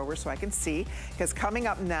monitor over so I can see, because coming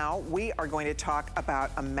up now, we are going to talk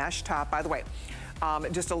about a mesh top. By the way,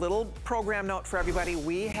 Just a little program note for everybody.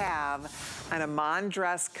 We have an Iman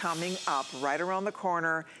dress coming up right around the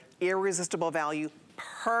corner. Irresistible value,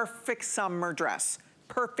 perfect summer dress.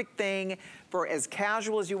 Perfect thing for as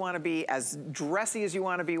casual as you want to be, as dressy as you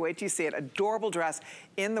want to be. Wait till you see it. Adorable dress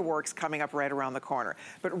in the works coming up right around the corner.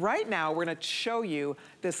 But right now, we're going to show you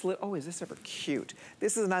this oh, is this ever cute?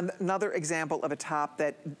 This is another example of a top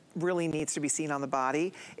that really needs to be seen on the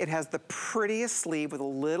body. It has the prettiest sleeve with a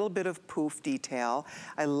little bit of poof detail.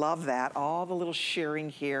 I love that. All the little shirring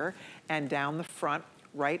here and down the front.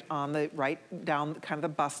 Right down kind of the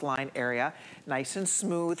bust line area. Nice and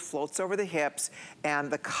smooth, floats over the hips,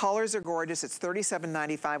 and the colors are gorgeous. It's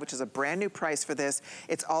 $37.95, which is a brand new price for this.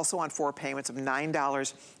 It's also on 4 payments of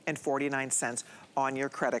 $9.49 on your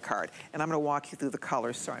credit card. And I'm gonna walk you through the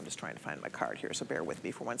colors. Sorry, I'm just trying to find my card here, so bear with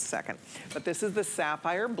me for 1 second. But this is the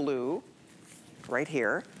sapphire blue, right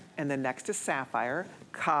here, and then next is sapphire,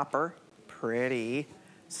 copper, pretty,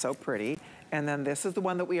 so pretty. And then this is the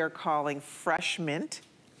one that we are calling Fresh Mint.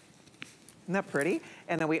 Isn't that pretty?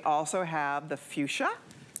 And then we also have the fuchsia.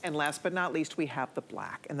 And last but not least, we have the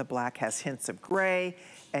black. And the black has hints of gray,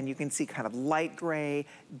 and you can see kind of light gray,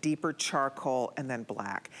 deeper charcoal, and then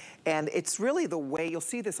black. And it's really the way, you'll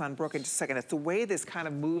see this on Brooke in just a second, it's the way this kind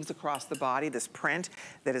of moves across the body, this print,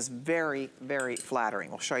 that is very, very flattering.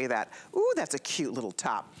 We'll show you that. Ooh, that's a cute little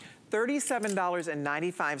top.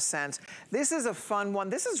 $37.95. This is a fun one.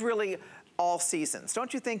 This is really all seasons.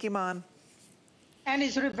 Don't you think, Iman? And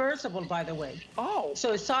it's reversible, by the way. Oh.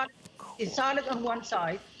 So it's solid, cool. It's solid on one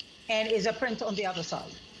side and is a print on the other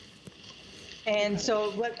side. And so,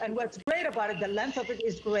 what's great about it, the length of it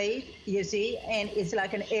is great, you see, and it's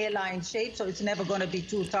like an A-line shape, so it's never going to be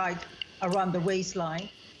too tight around the waistline.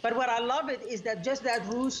 But what I love it is that just that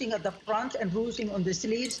ruching at the front and ruching on the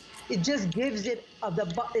sleeves, it just gives it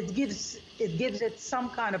it gives it some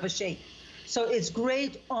kind of a shape. So it's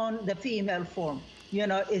great on the female form. You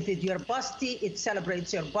know, if you're busty, it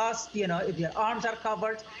celebrates your bust. You know, if your arms are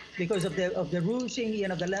covered because of the ruching, you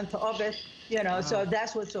know, the length of it. You know, wow. So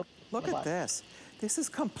that's what's so. Look at this. This is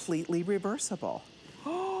completely reversible.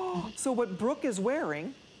 Oh, so what Brooke is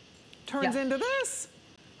wearing turns into this.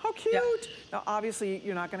 How cute. Yeah. Now, obviously,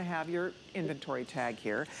 you're not going to have your inventory tag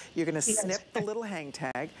here. You're going to snip the little hang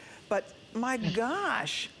tag. But my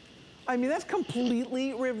gosh. I mean, that's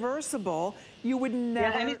completely reversible. You would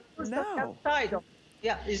never know.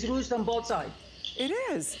 Yeah, it's ruched on both sides. It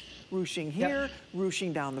is. Ruching here,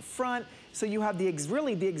 ruching down the front. So you have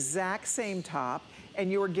really the exact same top,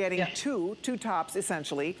 and you are getting two tops,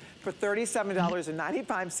 essentially, for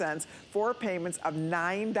 $37.95, 4 payments of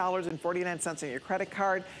 $9.49 on your credit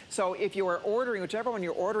card. So if you are ordering, whichever one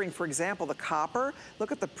you're ordering, for example, the copper,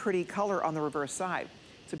 look at the pretty color on the reverse side.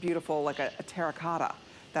 It's a beautiful, like a terracotta.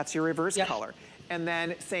 That's your reverse color. And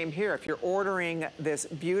then same here, if you're ordering this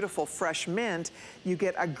beautiful fresh mint, you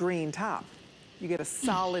get a green top. You get a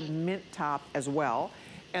solid mint top as well.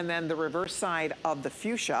 And then the reverse side of the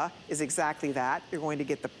fuchsia is exactly that. You're going to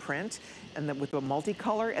get the print and then with a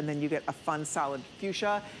multicolor, and then you get a fun solid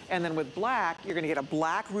fuchsia. And then with black, you're gonna get a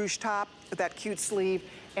black ruche top with that cute sleeve,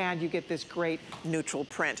 and you get this great neutral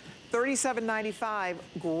print. $37.95,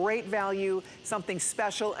 great value, something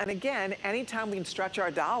special. And again, anytime we can stretch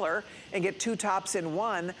our dollar and get 2 tops in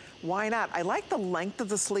one, why not? I like the length of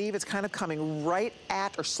the sleeve. It's kind of coming right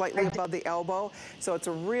at or slightly above the elbow. So it's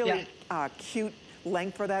a really cute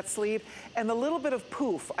length for that sleeve. And the little bit of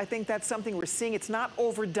poof, I think that's something we're seeing. It's not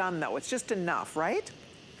overdone though, it's just enough, right?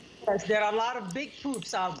 Yes, there are a lot of big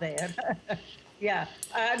poofs out there. Yeah,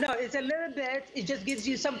 no, it's a little bit, it just gives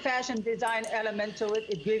you some fashion design element to it.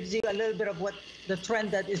 It gives you a little bit of what the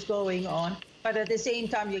trend that is going on. But at the same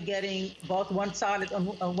time, you're getting both one solid on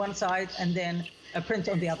one side and then a print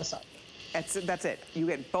on the other side. That's it. You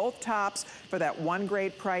get both tops for that one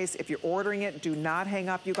great price. If you're ordering it, do not hang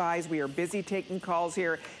up, you guys. We are busy taking calls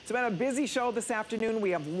here. It's been a busy show this afternoon.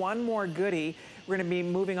 We have one more goodie we're going to be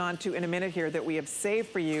moving on to in a minute here that we have saved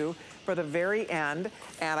for you for the very end.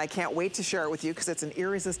 And I can't wait to share it with you because it's an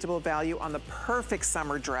irresistible value on the perfect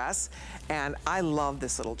summer dress. And I love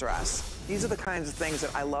this little dress. These are the kinds of things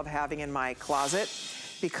that I love having in my closet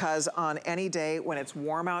because on any day when it's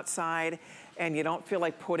warm outside and you don't feel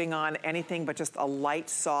like putting on anything but just a light,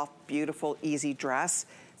 soft, beautiful, easy dress,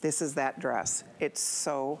 this is that dress. It's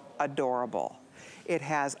so adorable. It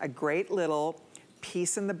has a great little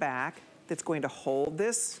piece in the back that's going to hold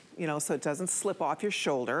this, you know, so it doesn't slip off your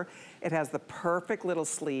shoulder. It has the perfect little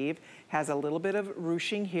sleeve, has a little bit of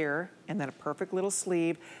ruching here, and then a perfect little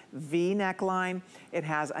sleeve, V neckline. It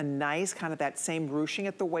has a nice kind of that same ruching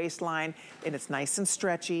at the waistline, and it's nice and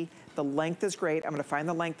stretchy. The length is great. I'm gonna find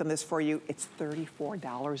the length on this for you. It's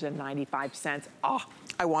 $34.95. Oh,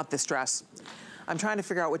 I want this dress. I'm trying to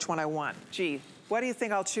figure out which one I want. Gee, what do you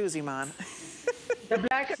think I'll choose, Iman? The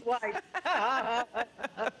black and white.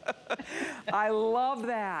 I love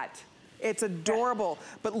that. It's adorable.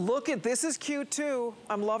 But look at, this is cute too.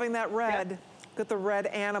 I'm loving that red. Yep. Look at the red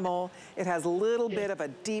animal. It has a little bit of a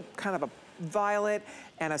deep kind of a violet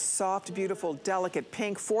and a soft, beautiful, delicate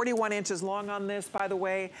pink. 41 inches long on this, by the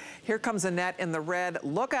way. Here comes Annette in the red.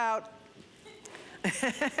 Look out.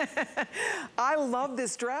 I love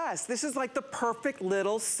this dress. This is like the perfect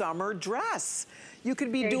little summer dress. You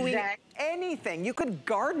could be doing anything. You could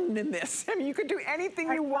garden in this. I mean, you could do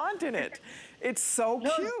anything you want in it. It's so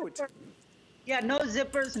cute. Zipper. Yeah, no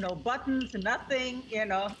zippers, no buttons, nothing, you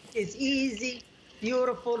know. It's easy,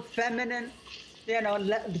 beautiful, feminine, you know,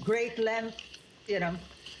 great length, you know.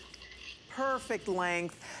 Perfect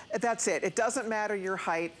length. That's it. It doesn't matter your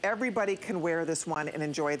height. Everybody can wear this one and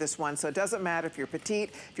enjoy this one. So it doesn't matter if you're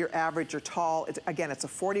petite, if you're average or tall. Again, it's a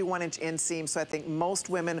 41-inch inseam, so I think most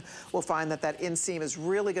women will find that that inseam is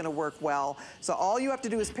really going to work well. So all you have to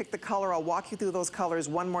do is pick the color. I'll walk you through those colors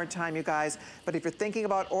one more time, you guys. But if you're thinking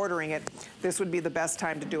about ordering it, this would be the best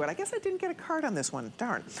time to do it. I guess I didn't get a card on this one.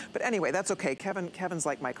 Darn. But anyway, that's okay. Kevin's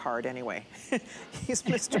like my card anyway. He's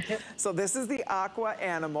Mr. So this is the aqua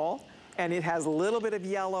animal. And it has a little bit of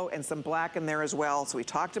yellow and some black in there as well. So we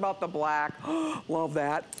talked about the black, love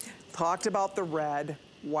that. Talked about the red,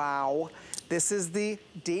 wow. This is the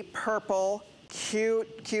deep purple,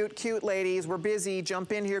 cute, cute, cute ladies. We're busy,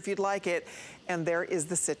 jump in here if you'd like it. And there is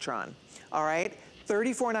the citron, all right?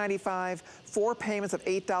 $34.95, 4 payments of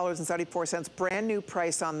 $8.74, brand new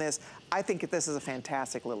price on this. I think this is a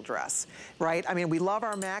fantastic little dress, right? I mean, we love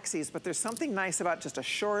our maxis, but there's something nice about just a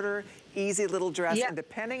shorter, easy little dress. Yeah. And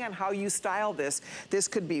depending on how you style this, this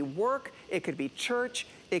could be work, it could be church,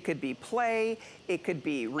 it could be play, it could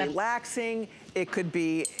be relaxing, it could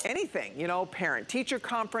be anything, you know, parent-teacher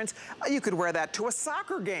conference. You could wear that to a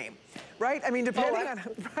soccer game, right? I mean, depending on,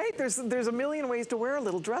 right? There's a million ways to wear a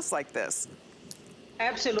little dress like this.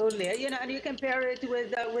 Absolutely, you know, and you can pair it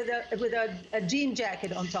with a jean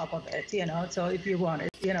jacket on top of it, you know. So if you want it,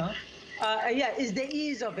 you know, yeah, it's the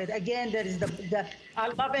ease of it. Again, that is I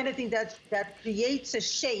love anything that creates a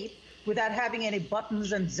shape without having any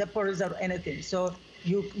buttons and zippers or anything. So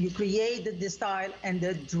you create the style, and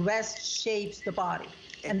the dress shapes the body,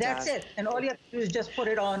 and that's it. And all you have to do is just put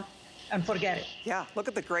it on and forget it. Yeah, look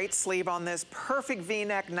at the great sleeve on this. Perfect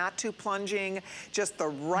V-neck, not too plunging, just the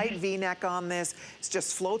right V-neck on this. It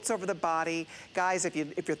just floats over the body. Guys, if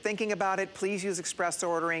you're thinking about it, please use express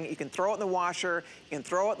ordering. You can throw it in the washer, you can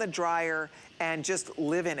throw it in the dryer, and just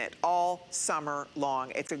live in it all summer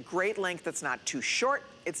long. It's a great length that's not too short,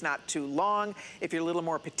 it's not too long. If you're a little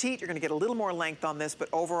more petite, you're gonna get a little more length on this, but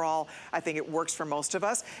overall, I think it works for most of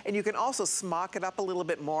us. And you can also smock it up a little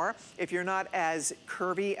bit more if you're not as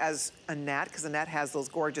curvy as Annette, because Annette has those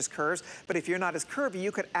gorgeous curves, but if you're not as curvy,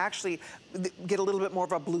 you could actually get a little bit more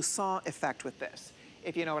of a blouson effect with this,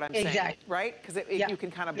 if you know what I'm saying, right? Because you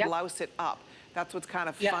can kind of blouse it up. That's what's kind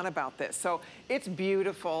of fun about this. So it's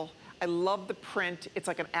beautiful. I love the print. It's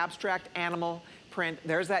like an abstract animal print.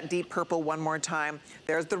 There's that deep purple one more time.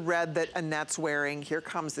 There's the red that Annette's wearing. Here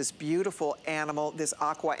comes this beautiful animal, this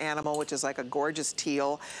aqua animal, which is like a gorgeous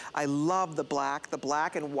teal. I love the black. The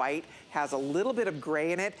black and white has a little bit of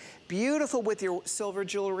gray in it. Beautiful with your silver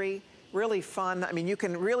jewelry. Really fun. I mean, you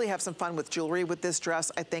can really have some fun with jewelry with this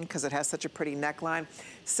dress, I think, because it has such a pretty neckline.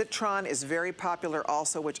 Citron is very popular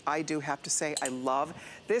also, which I do have to say I love.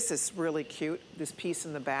 This is really cute, this piece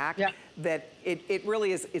in the back. Yeah. That it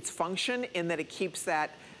really is, its function in that it keeps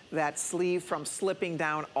that sleeve from slipping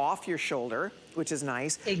down off your shoulder, which is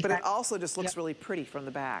nice. Exactly. But it also just looks really pretty from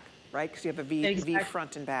the back, right? Because you have a V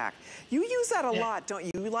front and back. You use that a lot, don't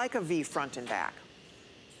you? You like a V front and back.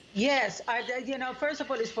 Yes, you know, first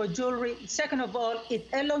of all, it's for jewelry. Second of all, it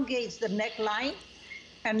elongates the neckline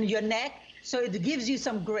and your neck, so it gives you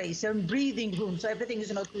some grace and breathing room, so everything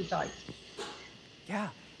is not too tight. Yeah,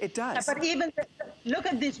 it does. But even, look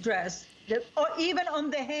at this dress, or even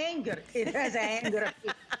on the hanger, it has a hanger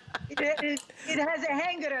appeal. It has a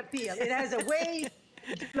hanger appeal. It has a wave,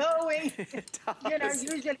 it's flowing. It does. You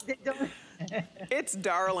know, usually they don't. It's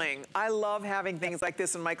darling. I love having things like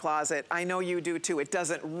this in my closet. I know you do too. It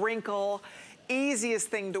doesn't wrinkle. easiest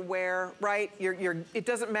thing to wear, right? It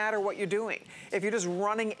doesn't matter what you're doing. If you're just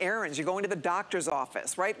running errands, you're going to the doctor's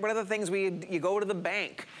office, right? What are the things you go to the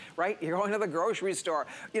bank, right? You're going to the grocery store.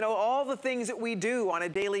 You know, all the things that we do on a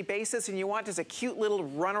daily basis, and you want just a cute little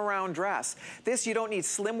runaround dress. This, you don't need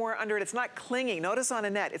slimwear under it. It's not clinging. Notice on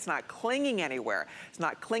Annette, it's not clinging anywhere. It's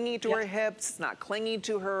not clinging to her hips. It's not clinging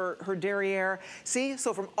to her derriere. See,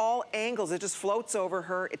 so from all angles, it just floats over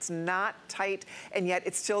her. It's not tight, and yet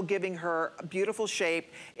it's still giving her a beautiful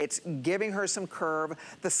shape. It's giving her some curve.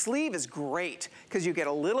 The sleeve is great because you get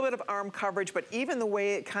a little bit of arm coverage, but even the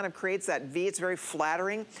way it kind of creates that V, it's very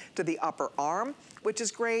flattering to the upper arm, which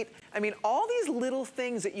is great. I mean, all these little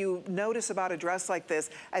things that you notice about a dress like this,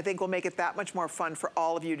 I think will make it that much more fun for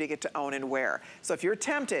all of you to get to own and wear. So if you're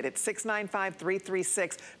tempted, it's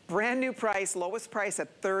 $695,336, brand new price, lowest price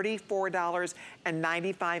at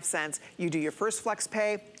 $34.95. You do your first flex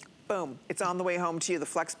pay, boom, it's on the way home to you. The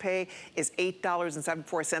flex pay is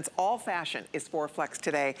 $8.74. All fashion is for flex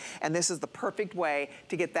today, and this is the perfect way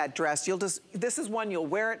to get that dress. This is one you'll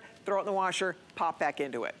wear it, throw it in the washer, pop back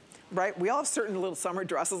into it. Right? We all have certain little summer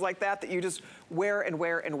dresses like that you just wear and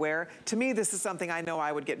wear and wear. To me, this is something I know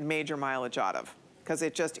I would get major mileage out of because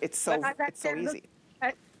it's so easy.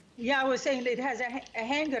 Yeah, I was saying it has a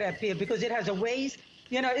hanger up here because it has a waist,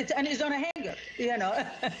 you know, it's on a hanger, you know.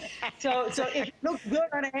 so if it looks good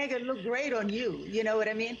on a hanger, it looks great on you, you know what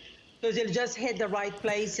I mean? Because it'll just hit the right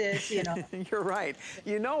places, you know. You're right.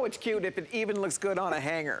 You know it's cute if it even looks good on a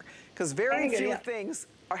hanger because very few things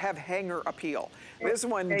have hanger appeal. This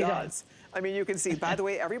one does. I mean, you can see, by the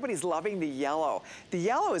way, everybody's loving the yellow. The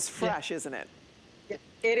yellow is fresh, isn't it? Yeah,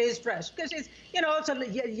 it is fresh because it's, you know, also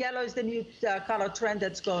yellow is the new color trend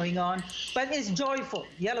that's going on, but it's joyful.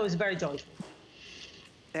 Yellow is very joyful.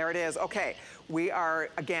 There it is. Okay, we are,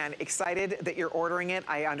 again, excited that you're ordering it.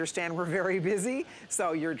 I understand we're very busy,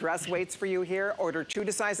 so your dress waits for you here. Order true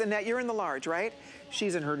to size. Annette, you're in the large, right?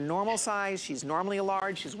 She's in her normal size. She's normally a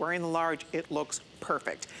large. She's wearing the large. It looks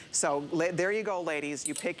perfect. So there you go, ladies.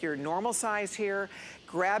 You pick your normal size here.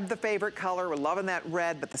 Grab the favorite color. We're loving that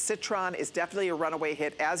red, but the citron is definitely a runaway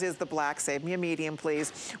hit, as is the black. Save me a medium,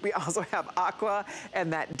 please. We also have aqua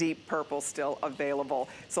and that deep purple still available.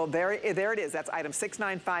 So there it is. That's item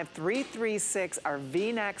 695,336, our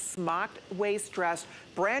V-neck smocked waist dress,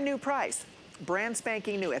 brand new price. Brand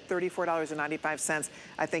spanking new at $34.95.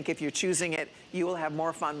 I think if you're choosing it, you will have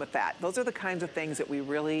more fun with that. Those are the kinds of things that we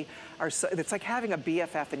really are, it's like having a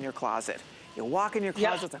BFF in your closet. You walk in your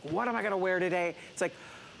closet, it's like, what am I gonna wear today? It's like,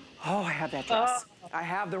 oh, I have that dress. I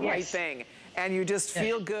have the right thing. And you just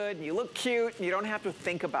feel good, and you look cute, and you don't have to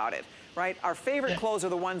think about it, right? Our favorite clothes are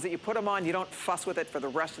the ones that you put them on, you don't fuss with it for the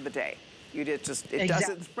rest of the day. You does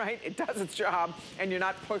it, right? It does its job, and you're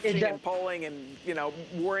not pushing and pulling and, you know,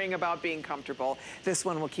 worrying about being comfortable. This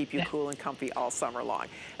one will keep you cool and comfy all summer long.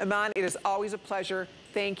 Iman, it is always a pleasure.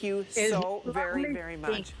 Thank you so very, very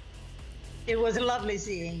much. It was lovely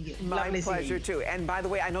seeing you. My pleasure too. And by the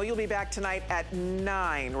way, I know you'll be back tonight at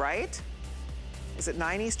 9, right? Is it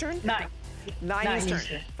 9 Eastern? 9. 9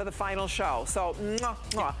 Eastern for the final show. So, mwah,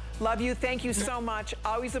 mwah. Love you. Thank you so much.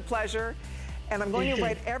 Always a pleasure. And I'm going to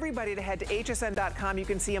invite everybody to head to hsn.com. You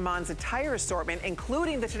can see Iman's entire assortment,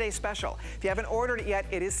 including the Today Special. If you haven't ordered it yet,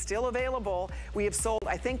 it is still available. We have sold,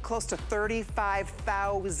 I think, close to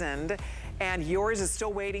 35,000. And yours is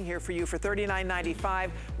still waiting here for you for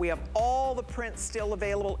 $39.95. We have all the prints still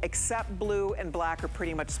available except blue and black are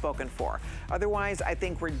pretty much spoken for. Otherwise, I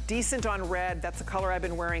think we're decent on red. That's the color I've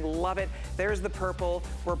been wearing. Love it. There's the purple.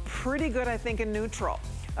 We're pretty good, I think, in neutral.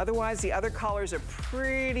 Otherwise, the other colors are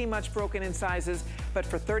pretty much broken in sizes, but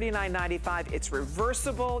for $39.95, it's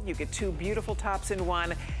reversible. You get 2 beautiful tops in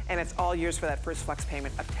one, and it's all yours for that first flex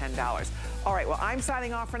payment of $10. All right, well, I'm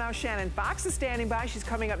signing off for now. Shannon Fox is standing by. She's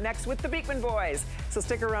coming up next with the Beekman Boys, so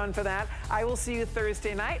stick around for that. I will see you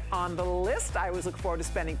Thursday night on The List. I always look forward to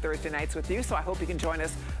spending Thursday nights with you, so I hope you can join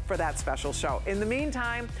us for that special show. In the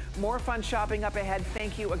meantime, more fun shopping up ahead.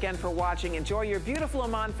 Thank you again for watching. Enjoy your beautiful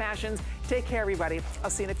Iman fashions. Take care, everybody. I'll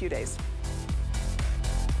see you in a few days.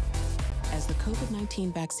 As the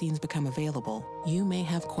COVID-19 vaccines become available, you may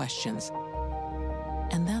have questions,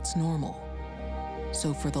 and that's normal.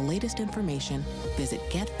 So for the latest information, visit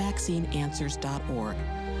getvaccineanswers.org.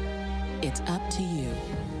 It's up to you.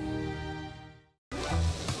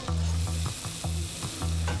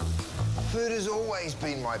 Food has always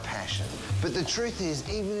been my passion, but the truth is,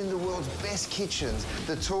 even in the world's best kitchens,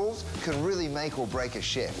 the tools can really make or break a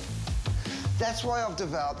chef. That's why I've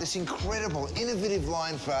developed this incredible, innovative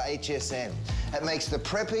line for HSN. It makes the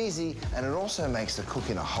prep easy, and it also makes the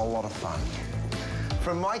cooking a whole lot of fun.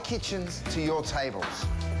 From my kitchens to your tables.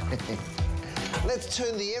 Let's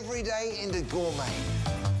turn the everyday into gourmet.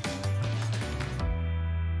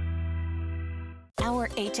 Our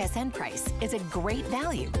HSN price is a great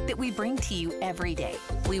value that we bring to you every day.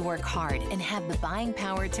 We work hard and have the buying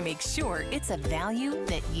power to make sure it's a value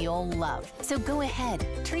that you'll love. So go ahead,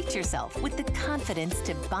 treat yourself with the confidence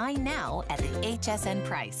to buy now at the HSN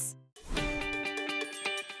price.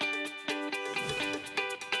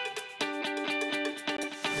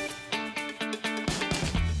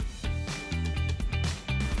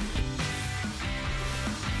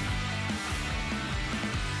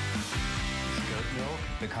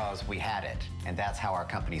 Because we had it, and that's how our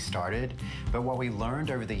company started. But what we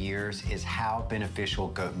learned over the years is how beneficial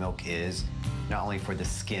goat milk is, not only for the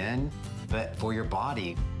skin, but for your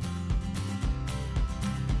body.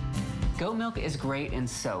 Goat milk is great in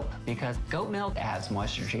soap because goat milk adds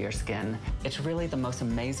moisture to your skin. It's really the most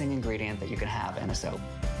amazing ingredient that you can have in a soap.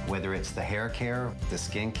 Whether it's the hair care, the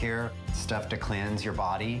skin care, stuff to cleanse your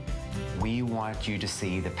body, we want you to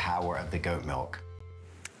see the power of the goat milk.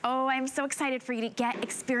 Oh, I'm so excited for you to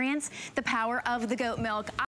experience the power of the goat milk.